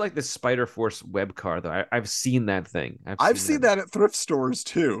 I do like the Spider-Force web card, though. I've seen that thing. I've seen that at thrift stores,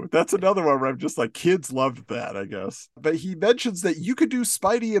 too. That's another one where I'm just like, kids loved that, I guess. But he mentions that you could do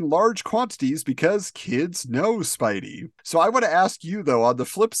Spidey in large quantities because kids know Spidey. So I want to ask you, though, on the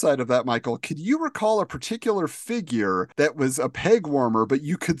flip side of that, Michael, could you recall a particular figure that was a peg warmer, but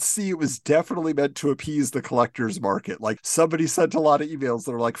you could see it was definitely meant to appease the collector's market? Like somebody sent a lot of emails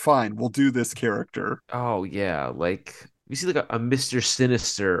that are like, fine, we'll do this character. Oh, yeah. Like, you see like a Mr.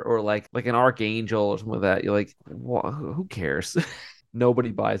 Sinister or like an Archangel or something like that. You're like, who cares?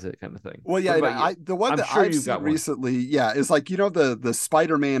 Nobody buys it, kind of thing. Well, yeah, the one that I've seen recently, is like, the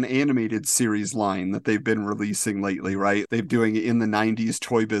Spider-Man animated series line that they've been releasing lately, right? They're doing it in the 90s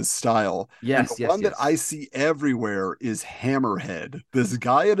Toy Biz style. Yes, the one that I see everywhere is Hammerhead. This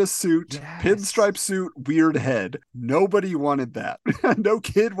guy in a suit, pinstripe suit, weird head. Nobody wanted that. No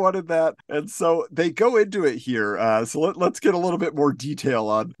kid wanted that. And so they go into it here. So let's get a little bit more detail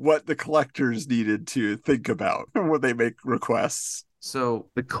on what the collectors needed to think about when they make requests. So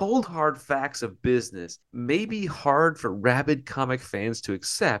the cold hard facts of business may be hard for rabid comic fans to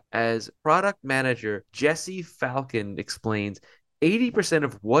accept, as product manager Jesse Falcon explains. 80%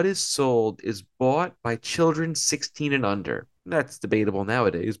 of what is sold is bought by children 16 and under. That's debatable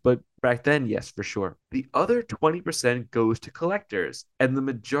nowadays, but back then, yes, for sure. The other 20% goes to collectors, and the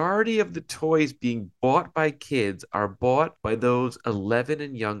majority of the toys being bought by kids are bought by those 11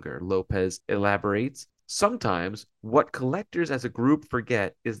 and younger, Lopez elaborates. Sometimes what collectors as a group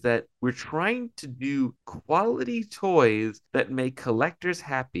forget is that we're trying to do quality toys that make collectors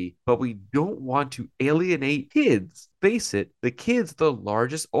happy, but we don't want to alienate kids. Face it, the kids are the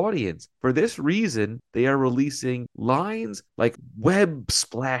largest audience. For this reason, they are releasing lines like Web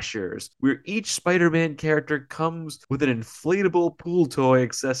Splashers, where each Spider-Man character comes with an inflatable pool toy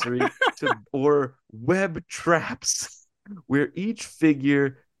accessory, or Web Traps, where each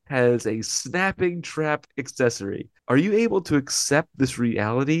figure has a snapping trap accessory. Are you able to accept this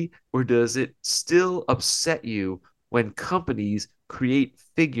reality, or does it still upset you when companies create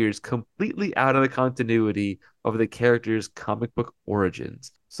figures completely out of the continuity of the character's comic book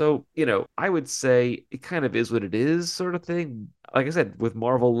origins? So, I would say it kind of is what it is, sort of thing. Like I said, with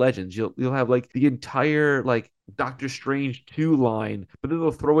Marvel Legends, you'll have like the entire Doctor Strange 2 line, but then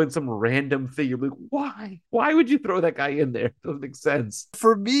they'll throw in some random figure. Like, why? Why would you throw that guy in there? It doesn't make sense.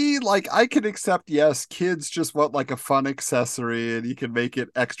 For me, I can accept, yes, kids just want a fun accessory and you can make it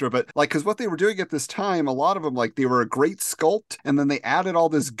extra, but because what they were doing at this time, a lot of them, they were a great sculpt and then they added all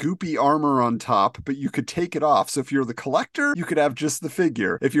this goopy armor on top, but you could take it off. So if you're the collector, you could have just the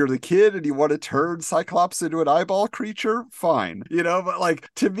figure. If you're the kid and you want to turn Cyclops into an eyeball creature, fine. But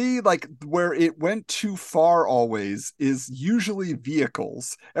to me, where it went too far always is usually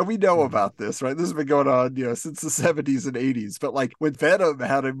vehicles. And we know about this, right? This has been going on, since the 70s and 80s. But when Venom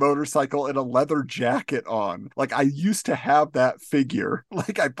had a motorcycle and a leather jacket on, I used to have that figure.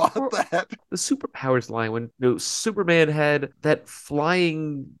 I bought that. The superpowers line, when Superman had that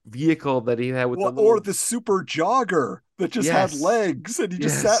flying vehicle that he had with or the super jogger that just had legs and he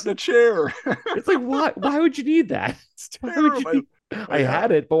just sat in a chair. It's like, why would you need that? It's terrible. I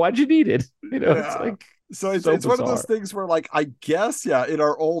had it, but why'd you need it? It's like... So it's one of those things where I guess, in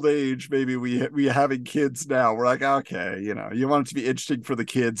our old age, maybe we having kids now, we're like, okay, you want it to be interesting for the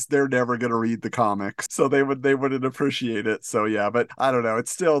kids. They're never going to read the comics, so they wouldn't appreciate it. So yeah, but I don't know.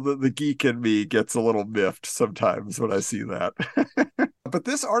 It's still the geek in me gets a little miffed sometimes when I see that. But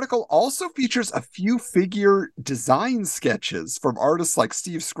this article also features a few figure design sketches from artists like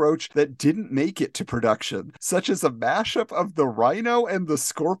Steve Scroach that didn't make it to production, such as a mashup of the Rhino and the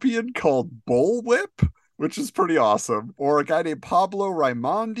Scorpion called Bullwhip, which is pretty awesome. Or a guy named Pablo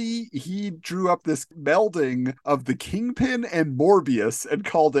Raimondi, he drew up this melding of the Kingpin and Morbius and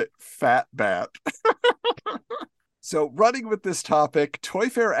called it Fat Bat. So, running with this topic, Toy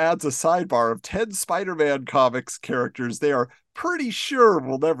Fair adds a sidebar of 10 Spider-Man comics characters they are pretty sure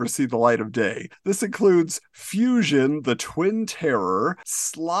will never see the light of day. This includes Fusion, the Twin Terror,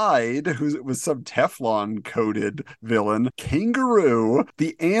 Slide, who was some Teflon-coated villain, Kangaroo,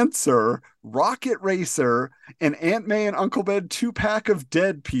 the Answer, Rocket Racer, and Aunt May and Uncle Ben 2-pack of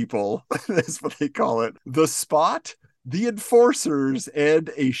dead people, that's what they call it, the Spot, the Enforcers, and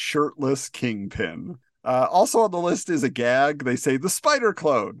a shirtless Kingpin. Also on the list is a gag. They say the Spider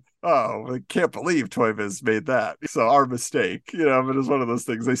Clone. Oh, I can't believe Toy Biz made that. So our mistake, but it's one of those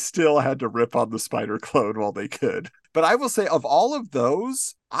things. They still had to rip on the Spider Clone while they could. But I will say, of all of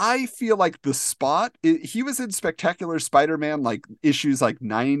those, I feel like the Spot, he was in Spectacular Spider-Man, like issues like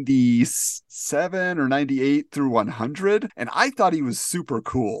 97 or 98 through 100. And I thought he was super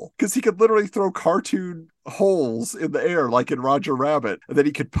cool because he could literally throw cartoon holes in the air like in Roger Rabbit, and then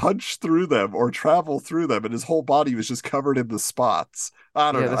he could punch through them or travel through them, and his whole body was just covered in the spots.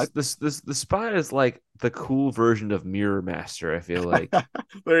 I don't know. The Spot is like the cool version of Mirror Master, I feel like.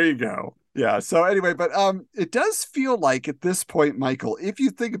 There you go. Yeah. So anyway, but it does feel like at this point, Michael, if you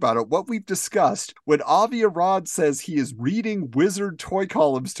think about it, what we've discussed, when Avi Arad says he is reading Wizard toy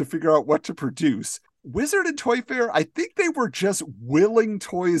columns to figure out what to produce, Wizard and Toy Fair, I think they were just willing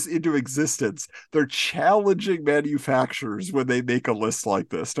toys into existence. They're challenging manufacturers when they make a list like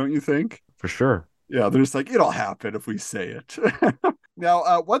this, don't you think? For sure. Yeah, they're just like, it'll happen if we say it.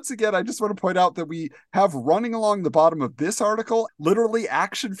 Now, once again, I just want to point out that we have running along the bottom of this article, literally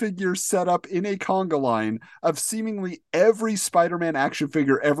action figures set up in a conga line of seemingly every Spider-Man action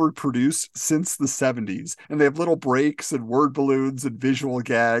figure ever produced since the 70s. And they have little breaks and word balloons and visual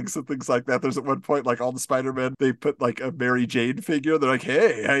gags and things like that. There's at one point, like all the Spider-Man, they put like a Mary Jane figure. They're like,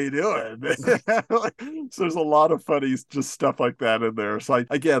 hey, how you doing? So there's a lot of funny just stuff like that in there. So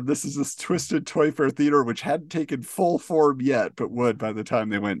again, this is this twisted Toy Fair theater, which hadn't taken full form yet, but would by the time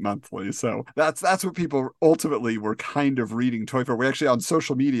they went monthly. So that's what people ultimately were kind of reading Toy Fair. We actually, on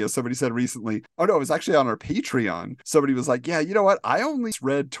social media, somebody said recently, oh no, it was actually on our Patreon. Somebody was like, yeah, you know what? I only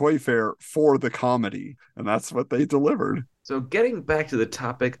read Toy Fair for the comedy. And that's what they delivered. So getting back to the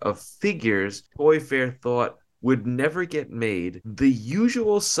topic of figures, Toy Fair thought would never get made. The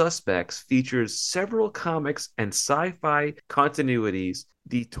Usual Suspects features several comics and sci-fi continuities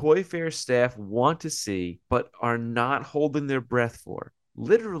the Toy Fair staff want to see, but are not holding their breath for.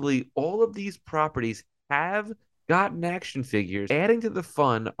 Literally, all of these properties have gotten action figures. Adding to the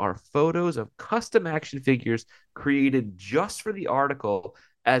fun are photos of custom action figures created just for the article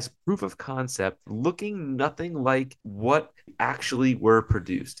as proof of concept, looking nothing like what actually were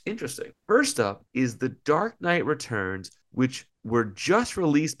produced. Interesting. First up is The Dark Knight Returns, which were just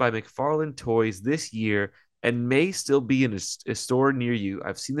released by McFarlane Toys this year and may still be in a store near you.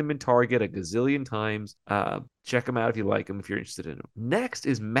 I've seen them in Target a gazillion times. Check them out if you like them, if you're interested in them. Next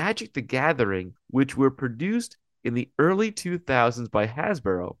is Magic the Gathering, which were produced in the early 2000s by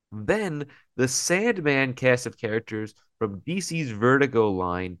Hasbro. Then the Sandman cast of characters from DC's Vertigo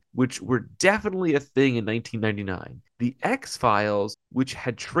line, which were definitely a thing in 1999. The X-Files, which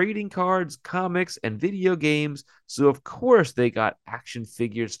had trading cards, comics, and video games, so of course they got action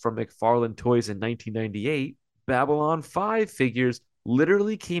figures from McFarlane Toys in 1998. Babylon 5 figures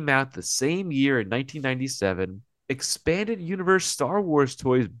literally came out the same year in 1997. Expanded Universe Star Wars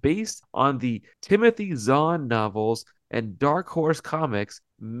toys based on the Timothy Zahn novels and Dark Horse comics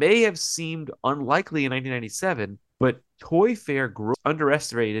may have seemed unlikely in 1997, but Toy Fair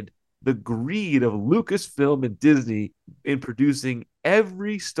underestimated the greed of Lucasfilm and Disney in producing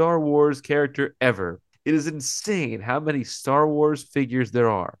every Star Wars character ever. It is insane how many Star Wars figures there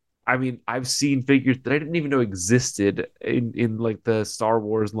are. I mean, I've seen figures that I didn't even know existed in like the Star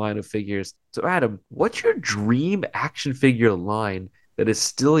Wars line of figures. So Adam, what's your dream action figure line that is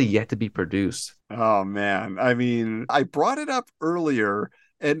still yet to be produced? Oh man. I mean, I brought it up earlier,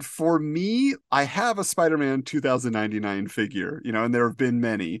 And for me, I have a Spider-Man 2099 figure, and there have been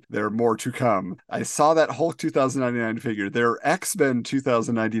many. There are more to come. I saw that Hulk 2099 figure. There are X-Men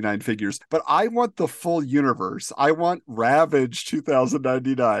 2099 figures, but I want the full universe. I want Ravage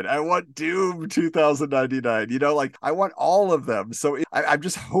 2099. I want Doom 2099. I want all of them. So I'm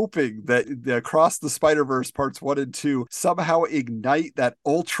just hoping that the Across the Spider-Verse parts 1 and 2 somehow ignite that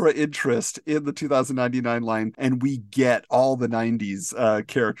ultra interest in the 2099 line, and we get all the 90s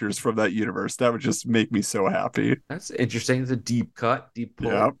characters from that universe. That would just make me so happy. That's interesting. It's a deep cut, deep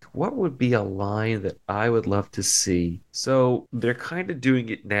pull. Yep. What would be a line that I would love to see? So they're kind of doing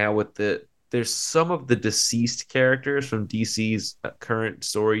it now with there's some of the deceased characters from DC's current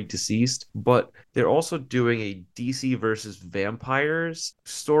story, Deceased, but they're also doing a DC versus vampires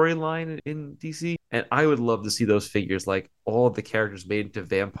storyline in DC. And I would love to see those figures, like all of the characters made into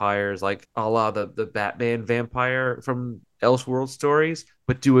vampires, like a la the Batman vampire from Elseworld stories,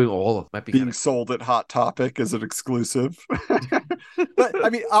 but doing all of them. Might be being sold at Hot Topic as an exclusive. But I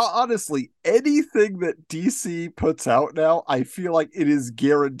mean, honestly, anything that DC puts out now, I feel like it is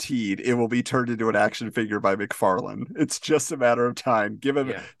guaranteed it will be turned into an action figure by McFarlane. It's just a matter of time. Give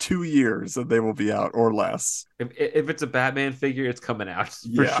them 2 years and they will be out, or less. If it's a Batman figure, it's coming out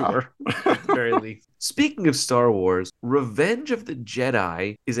for sure. At the very least. Speaking of Star Wars, Revenge of the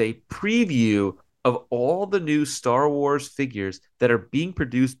Jedi is a preview of all the new Star Wars figures that are being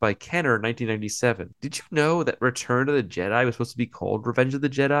produced by Kenner in 1997. Did you know that Return of the Jedi was supposed to be called Revenge of the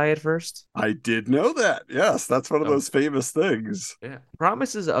Jedi at first? I did know that. Yes, that's one of those famous things. Yeah.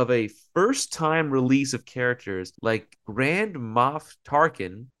 Promises of a first-time release of characters like Grand Moff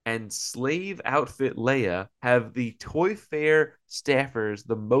Tarkin and Slave Outfit Leia have the Toy Fair staffers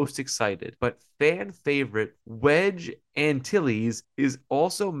the most excited, but fan favorite Wedge Antilles is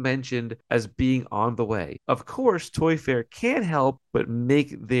also mentioned as being on the way. Of course, Toy Fair can help but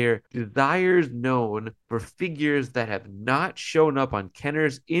make their desires known for figures that have not shown up on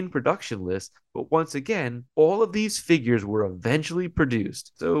Kenner's in-production list. But once again, all of these figures were eventually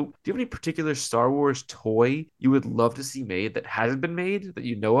produced. So, do you have any particular Star Wars toy you would love to see made that hasn't been made that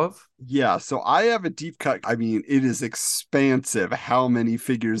you know of? Yeah, so I have a deep cut. I mean, it is expansive how many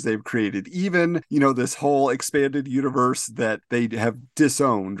figures they've created. Even, this whole expanded universe that they have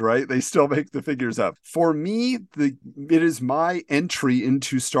disowned, right? They still make the figures up. For me, it is my entry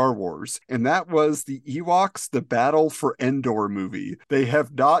into Star Wars, and that was the Ewoks, the Battle for Endor movie. They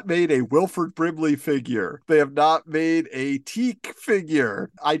have not made a Wilford Brimley figure. They have not made a Teak figure.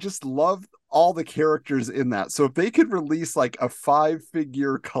 I just love all the characters in that. So if they could release like a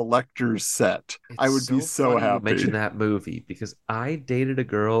 5-figure collector's set, I would be so happy. You mentioned that movie because I dated a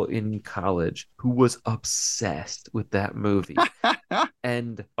girl in college who was obsessed with that movie.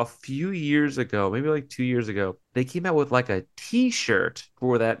 And a few years ago, maybe like 2 years ago, they came out with like a t-shirt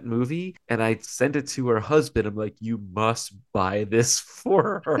for that movie, and I sent it to her husband. I'm like, you must buy this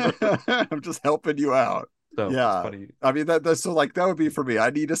for her. I'm just helping you out. So, yeah, I mean that's so like that would be for me. I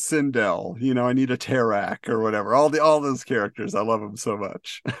need a Sindel, I need a Tarak or whatever. All those characters, I love them so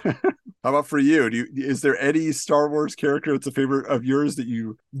much. How about for you? Is there any Star Wars character that's a favorite of yours that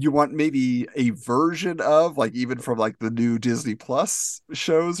you want maybe a version of, like even from like the new Disney Plus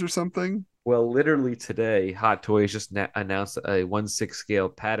shows or something? Well, literally today, Hot Toys just announced a 1/6 scale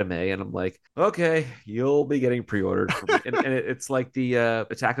Padme, and I'm like, okay, you'll be getting pre-ordered for me. and it's like the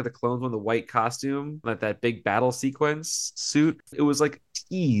Attack of the Clones one, the white costume, like that big battle sequence suit. It was like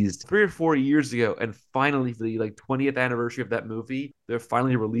teased 3 or 4 years ago, and finally for the like 20th anniversary of that movie, they're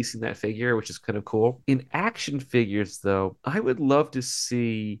finally releasing that figure, which is kind of cool. In action figures, though, I would love to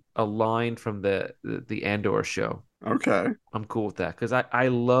see a line from the Andor show. Okay. I'm cool with that because I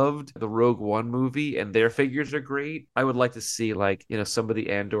loved the Rogue One movie and their figures are great. I would like to see like, some of the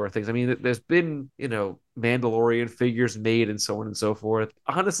Andor things. I mean, there's been, Mandalorian figures made and so on and so forth.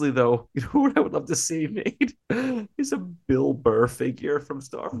 Honestly, though, what I would love to see made is a Bill Burr figure from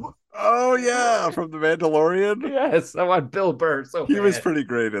Star Wars. Oh, yeah, from The Mandalorian? Yes, I want Bill Burr. So he was pretty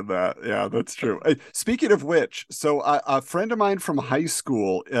great in that. Yeah, that's true. Speaking of which, so a friend of mine from high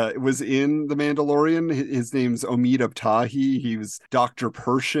school was in The Mandalorian. His name's Omid Abtahi. He was Dr.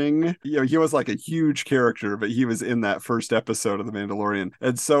 Pershing. He was like a huge character, but he was in that first episode of The Mandalorian.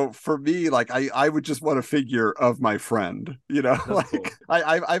 And so for me, like, I would just want a figure of my friend, That's like cool.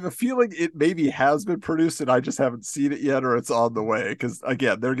 I have a feeling it maybe has been produced and I just haven't seen it yet, or it's on the way. Because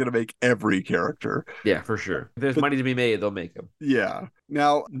again, they're going to make every character. Yeah, for sure. If there's money to be made, they'll make them. Yeah.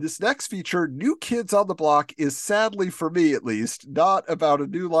 Now, this next feature, New Kids on the Block, is sadly, for me at least, not about a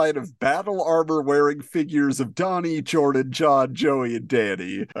new line of battle armor wearing figures of Donnie, Jordan, John, Joey, and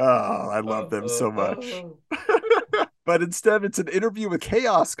Danny. Oh, I love them so much. But instead, it's an interview with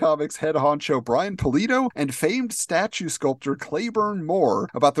Chaos Comics head honcho Brian Polito and famed statue sculptor Clayburn Moore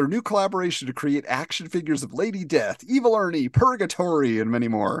about their new collaboration to create action figures of Lady Death, Evil Ernie, Purgatory, and many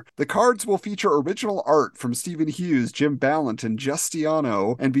more. The cards will feature original art from Stephen Hughes, Jim Ballant, and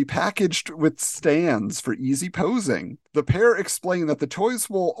Justiano, and be packaged with stands for easy posing. The pair explain that the toys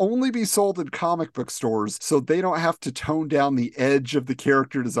will only be sold in comic book stores, so they don't have to tone down the edge of the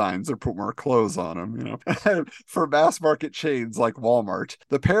character designs or put more clothes on them, for mass market chains like Walmart.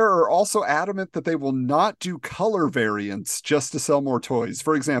 The pair are also adamant that they will not do color variants just to sell more toys.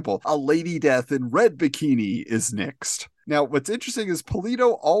 For example, a Lady Death in red bikini is nixed. Now, what's interesting is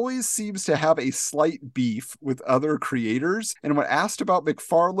Polito always seems to have a slight beef with other creators, and when asked about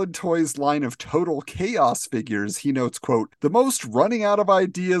McFarlane Toys' line of Total Chaos figures, he notes, quote, "the most running out of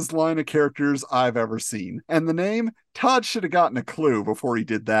ideas line of characters I've ever seen." And the name? Todd should have gotten a clue before he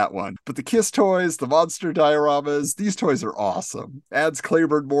did that one. But the Kiss toys, the monster dioramas, these toys are awesome. Adds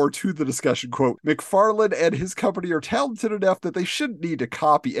Clayburn Moore to the discussion, quote, "McFarlane and his company are talented enough that they shouldn't need to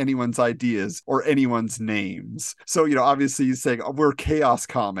copy anyone's ideas or anyone's names." So, obviously he's saying, we're Chaos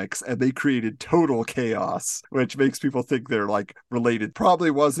Comics, and they created Total Chaos, which makes people think they're like related. Probably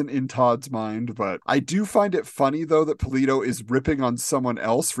wasn't in Todd's mind, but I do find it funny though that Polito is ripping on someone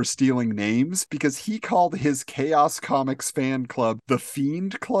else for stealing names, because he called his Chaos Comics fan club the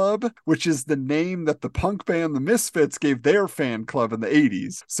Fiend Club, which is the name that the punk band the Misfits gave their fan club in the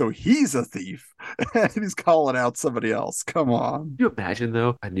 80s. So he's a thief and he's calling out somebody else. Come on. Can you imagine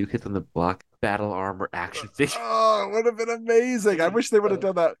though, a New Kids on the Block battle armor action figure? Oh, it would have been amazing. I wish they would have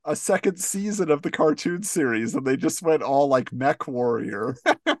done that a second season of the cartoon series and they just went all like Mech Warrior.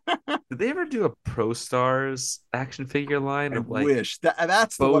 Did they ever do a Pro Stars action figure line? I of like wish.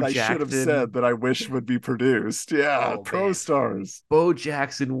 That's the Bo one I should have Jackson? said that I wish would be produced. Yeah, Oh, Pro man. Stars. Bo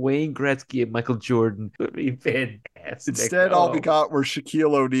Jackson, Wayne Gretzky, and Michael Jordan would be fantastic. Instead, all we got were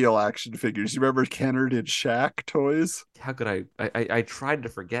Shaquille O'Neal action figures. You remember Kenner did Shaq toys? How could I tried to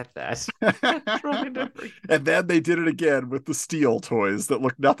forget that. Trying to forget. And then they did it again with the steel toys that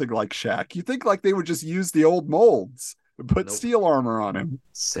look nothing like Shaq. You think like they would just use the old molds and put Nope. steel armor on him.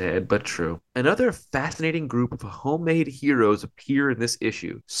 Sad but true. Another fascinating group of homemade heroes appear in this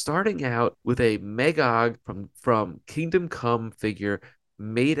issue, starting out with a Magog from Kingdom Come figure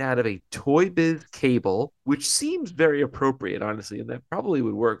made out of a Toy Biz cable, which seems very appropriate, honestly, and that probably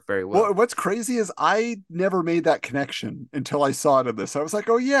would work very well. Well, what's crazy is I never made that connection until I saw it in this. I was like,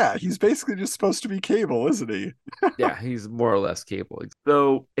 oh yeah, he's basically just supposed to be Cable, isn't he? Yeah, he's more or less Cable.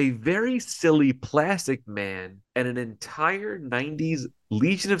 So a very silly plastic man and an entire 90s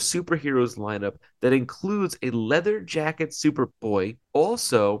Legion of Superheroes lineup that includes a leather jacket Superboy.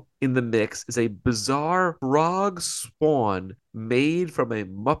 Also in the mix is a bizarre frog spawn made from a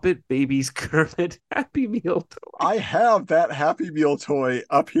Muppet Babies Kermit Happy Meal toy. I have that Happy Meal toy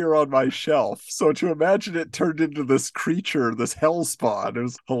up here on my shelf. So to imagine it turned into this creature, this hell spawn, it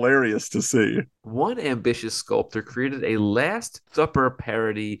was hilarious to see. One ambitious sculptor created a Last Supper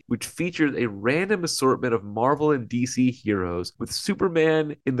parody which features a random assortment of Marvel and DC heroes, with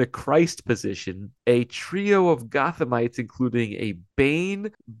Superman in the Christ position, a trio of Gothamites including a Bane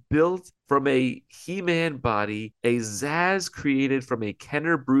built from a He-Man body, a Zaz created from a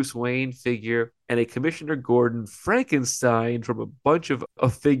Kenner Bruce Wayne figure, and a Commissioner Gordon Frankenstein from a bunch of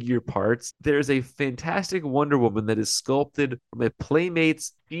figure parts. There's a fantastic Wonder Woman that is sculpted from a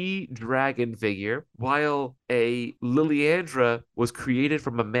Playmates She-Dragon figure, while a Liliandra was created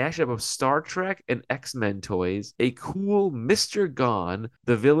from a mashup of Star Trek and X-Men toys. A cool Mr. Gone,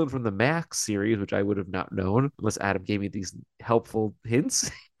 the villain from the Max series, which I would have not known unless Adam gave me these helpful hints,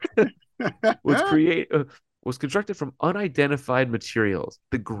 was constructed from unidentified materials.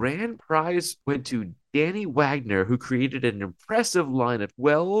 The grand prize went to Danny Wagner, who created an impressive line of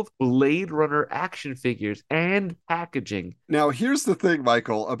 12 Blade Runner action figures and packaging. Now, here's the thing,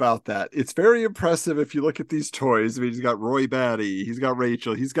 Michael, about that. It's very impressive if you look at these toys. I mean, he's got Roy Batty, he's got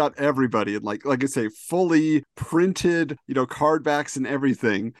Rachel, he's got everybody, and like I say, fully printed, card backs and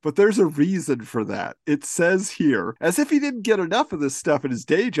everything. But there's a reason for that. It says here, as if he didn't get enough of this stuff in his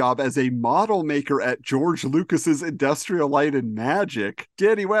day job as a model maker at George Lucas's Industrial Light and Magic,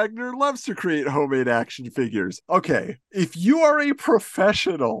 Danny Wagner loves to create homemade action figures. Okay, if you are a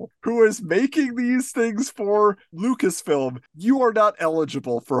professional who is making these things for Lucasfilm, you are not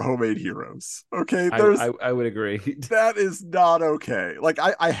eligible for homemade heroes. Okay, I would agree. That is not okay. Like,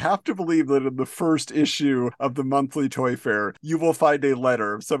 I have to believe that in the first issue of the monthly Toy Fair, you will find a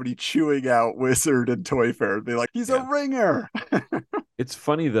letter of somebody chewing out Wizard and Toy Fair and be like, he's a ringer. It's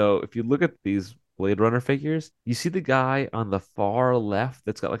funny though, if you look at these Blade Runner figures. You see the guy on the far left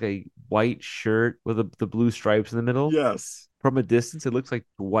that's got like a white shirt with the blue stripes in the middle? Yes. From a distance, it looks like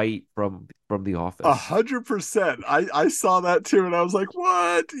Dwight from The Office. 100%. I saw that too, and I was like,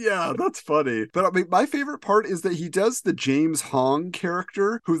 "What? Yeah, that's funny." But I mean, my favorite part is that he does the James Hong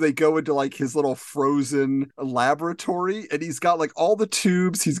character, who they go into like his little frozen laboratory, and he's got like all the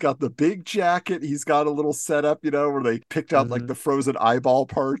tubes. He's got the big jacket. He's got a little setup, where they picked out like the frozen eyeball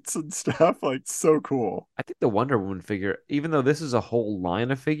parts and stuff. Like, so cool. I think the Wonder Woman figure, even though this is a whole line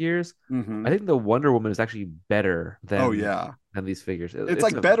of figures, I think the Wonder Woman is actually better than. Oh yeah. And these figures, it's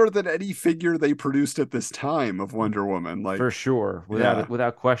like better than any figure they produced at this time of Wonder Woman, like for sure,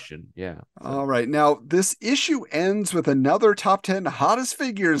 without question. Yeah. So. All right, now this issue ends with another top 10 hottest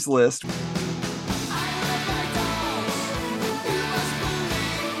figures list.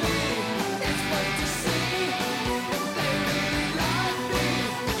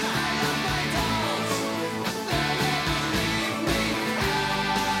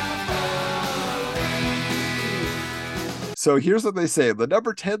 So here's what they say. The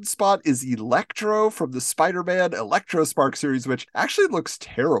number 10 spot is Electro from the Spider-Man Electro Spark series, which actually looks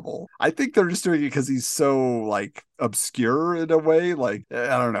terrible. I think they're just doing it because he's so, like, obscure in a way. Like,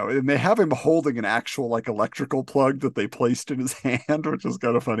 I don't know. And they have him holding an actual, like, electrical plug that they placed in his hand, which is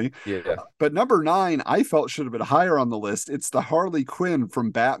kind of funny. Yeah. But number 9, I felt should have been higher on the list. It's the Harley Quinn from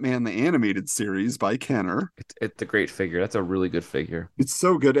Batman the Animated Series by Kenner. It's a great figure. That's a really good figure. It's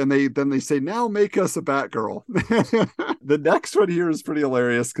so good. And they say, now make us a Batgirl. The next one here is pretty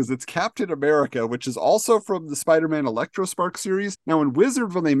hilarious because it's Captain America, which is also from the Spider-Man Electro Spark series. Now, in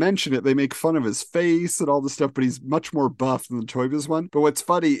Wizard, when they mention it, they make fun of his face and all this stuff, but he's much more buff than the Toy Biz one. But what's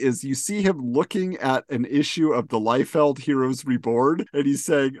funny is you see him looking at an issue of the Liefeld Heroes Reborn, and he's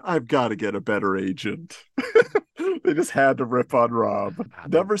saying, I've got to get a better agent. They just had to rip on Rob.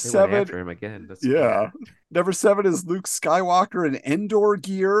 Number 7. After him again. Yeah. Number 7 is Luke Skywalker in Endor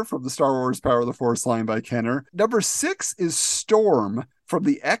gear from the Star Wars Power of the Force line by Kenner. Number 6 is Storm from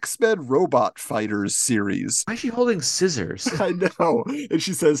the X-Men Robot Fighters series. Why is she holding scissors? I know. And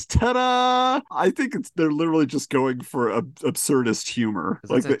she says, ta-da! I think they're literally just going for absurdist humor.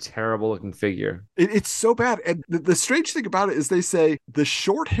 That's a terrible looking figure. It's so bad. And the strange thing about it is they say, the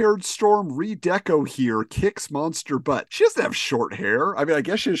short-haired Storm redeco here kicks monster butt. She doesn't have short hair. I mean, I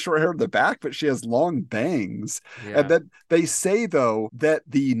guess she has short hair in the back, but she has long bangs. Yeah. And then they say, though, that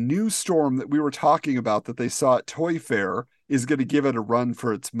the new Storm that we were talking about that they saw at Toy Fair is going to give it a run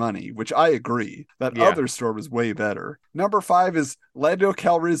for its money, which I agree. That other Storm is way better. Number 5 is Lando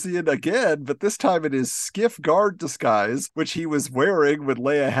Calrissian again, but this time it is Skiff Guard disguise, which he was wearing when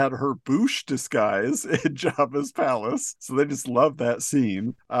Leia had her Bouche disguise in Jabba's palace. So they just love that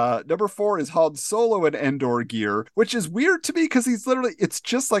scene. Number 4 is Han Solo in Endor gear, which is weird to me because it's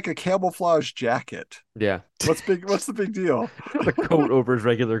just like a camouflage jacket. Yeah. What's the big deal? The coat over his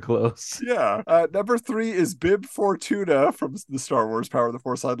regular clothes. Yeah. Number 3 is Bib Fortuna from the Star Wars Power of the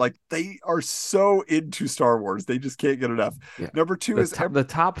Force line. Like, they are so into Star Wars. They just can't get enough. Yeah. Number 2 is... the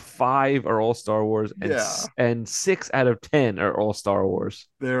top 5 are all Star Wars, and 6 out of 10 are all Star Wars.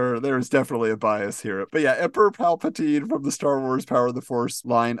 There is definitely a bias here. But yeah, Emperor Palpatine from the Star Wars Power of the Force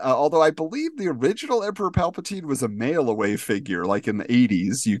line. Although I believe the original Emperor Palpatine was a mail-away figure. Like in the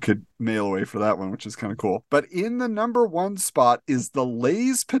 80s, you could mail away for that one, which is kind of cool. But in the number 1 spot is the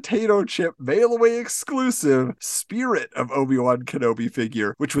Lay's potato chip mail-away exclusive Spirit of Obi-Wan Kenobi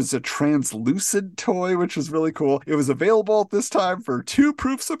figure, which was a translucent toy, which was really cool. It was available at this time for 2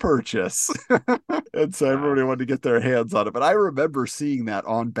 proofs of purchase. And so everybody wanted to get their hands on it. But I remember seeing that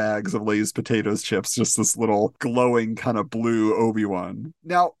on bags of Lay's potatoes chips, just this little glowing kind of blue Obi-Wan.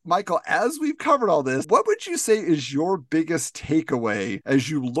 Now, Michael, as we've covered all this, what would you say is your biggest takeaway as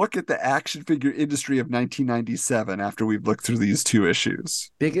you look at the action figure industry of 1997 after we've looked through these 2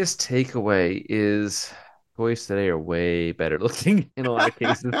 issues? Biggest takeaway is toys today are way better looking in a lot of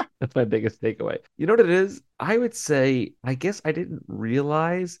cases. That's my biggest takeaway. You know what it is? I would say, I guess I didn't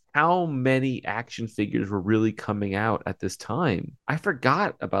realize how many action figures were really coming out at this time. I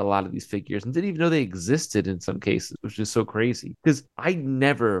forgot about a lot of these figures and didn't even know they existed in some cases, which is so crazy because I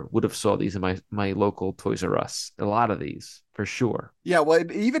never would have saw these in my local Toys R Us. A lot of these. For sure. Yeah, well,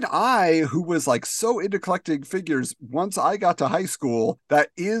 even I, who was like so into collecting figures, once I got to high school, that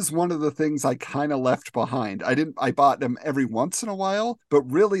is one of the things I kind of left behind. I bought them every once in a while, but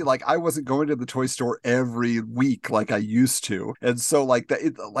really, like, I wasn't going to the toy store every week like I used to. And so, like,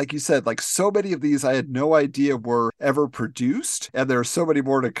 like you said, like, so many of these I had no idea were ever produced, and there are so many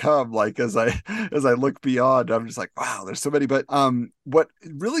more to come. Like, as I look beyond, I'm just like, wow, there's so many. But what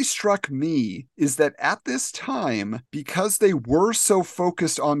really struck me is that at this time, because they were so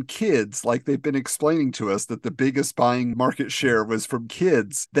focused on kids, like they've been explaining to us that the biggest buying market share was from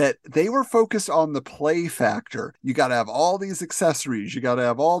kids, that they were focused on the play factor. You got to have all these accessories, you got to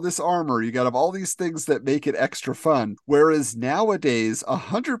have all this armor, you got to have all these things that make it extra fun. Whereas nowadays,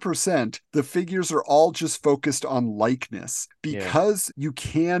 100%, the figures are all just focused on likeness, because you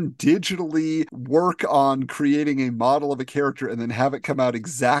can digitally work on creating a model of a character and then have it come out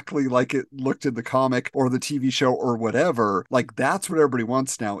exactly like it looked in the comic or the TV show or whatever. Like, that's what everybody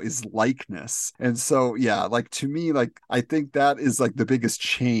wants now, is likeness. And so, yeah, like, to me, like, I think that is like the biggest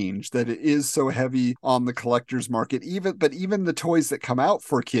change, that it is so heavy on the collector's market. Even the toys that come out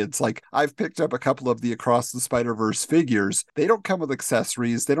for kids, like I've picked up a couple of the Across the Spider-Verse figures. They don't come with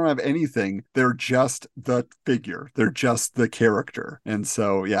accessories. They don't have anything. They're just the figure. They're just the character. And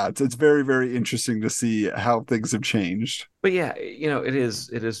so, yeah, it's very, very interesting to see how things have changed. But yeah, it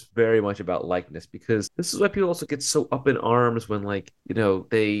is very much about likeness, because this is why people also get so up in arms when, like,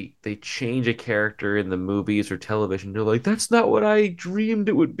 they change a character in the movies or television. They're like, that's not what I dreamed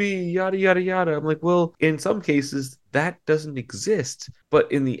it would be, yada, yada, yada. I'm like, well, in some cases, that doesn't exist.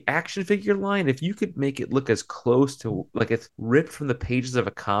 But in the action figure line, if you could make it look as close to like it's ripped from the pages of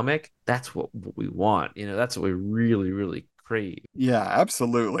a comic, that's what we want. That's what we really, really crave. Yeah,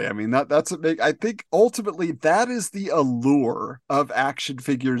 absolutely. I mean, that's a big, I think ultimately that is the allure of action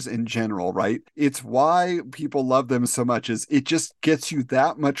figures in general, right? It's why people love them so much, is it just gets you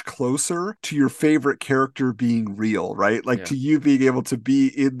that much closer to your favorite character being real, right? Like, to you being able to be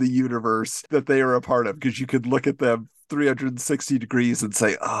in the universe that they are a part of, because you could look at them 360 degrees and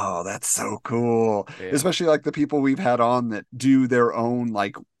say, oh, that's so cool. Especially like the people we've had on that do their own,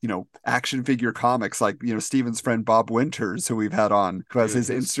 like, action figure comics, like, Steven's friend Bob Winters, who we've had on, who has his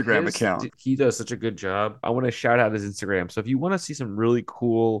Instagram account. He does such a good job. I want to shout out his Instagram. So if you want to see some really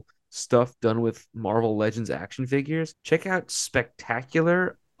cool stuff done with Marvel Legends action figures, check out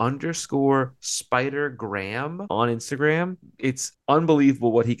Spectacular_Spider-Graham on Instagram. It's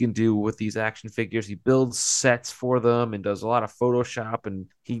unbelievable what he can do with these action figures. He builds sets for them and does a lot of Photoshop, and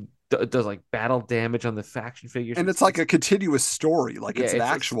he does like battle damage on the action figures. And it's like a continuous story, like it's an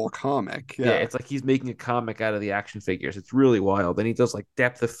actual comic. Yeah, it's like he's making a comic out of the action figures. It's really wild. And he does like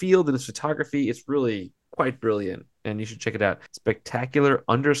depth of field in his photography. It's really quite brilliant, and you should check it out.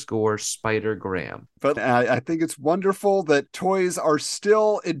 Spectacular_Spider-Graham. But I think it's wonderful that toys are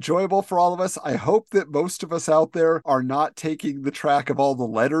still enjoyable for all of us. I hope that most of us out there are not taking the track of all the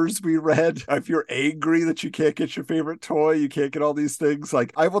letters we read. If you're angry that you can't get your favorite toy, you can't get all these things.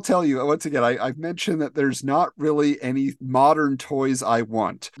 Like, I will tell you, once again, I've mentioned that there's not really any modern toys I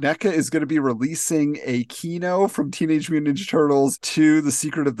want. NECA is going to be releasing a Kino from Teenage Mutant Ninja Turtles to The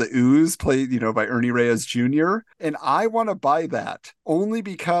Secret of the Ooze, played, by Ernie Reyes Jr. And I want to buy that only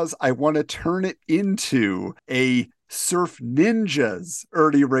because I want to turn it into a Surf Ninjas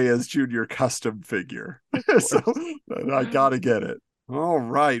Ernie Reyes Jr. custom figure. So I gotta get it. All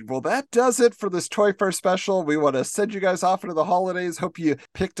right. Well, that does it for this Toy Fair special. We want to send you guys off into the holidays. Hope you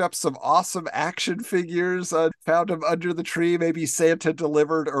picked up some awesome action figures, found them under the tree. Maybe Santa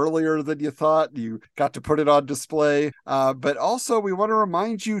delivered earlier than you thought. You got to put it on display. But also, we want to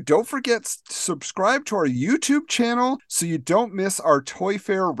remind you, don't forget to subscribe to our YouTube channel so you don't miss our Toy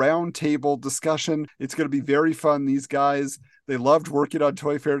Fair roundtable discussion. It's going to be very fun. These guys, they loved working on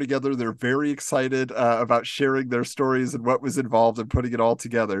Toy Fair together. They're very excited about sharing their stories and what was involved in putting it all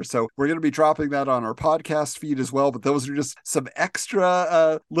together. So we're going to be dropping that on our podcast feed as well. But those are just some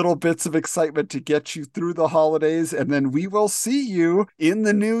extra little bits of excitement to get you through the holidays. And then we will see you in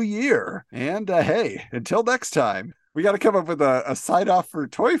the new year. And hey, until next time, we got to come up with a sign-off for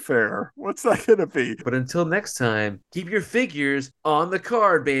Toy Fair. What's that going to be? But until next time, keep your figures on the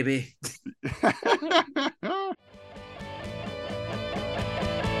card, baby.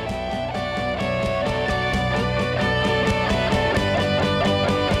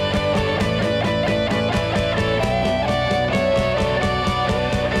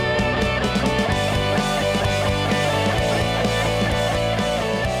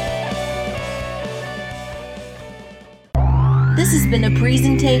 This has been a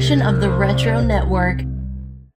presentation of the Retro Network.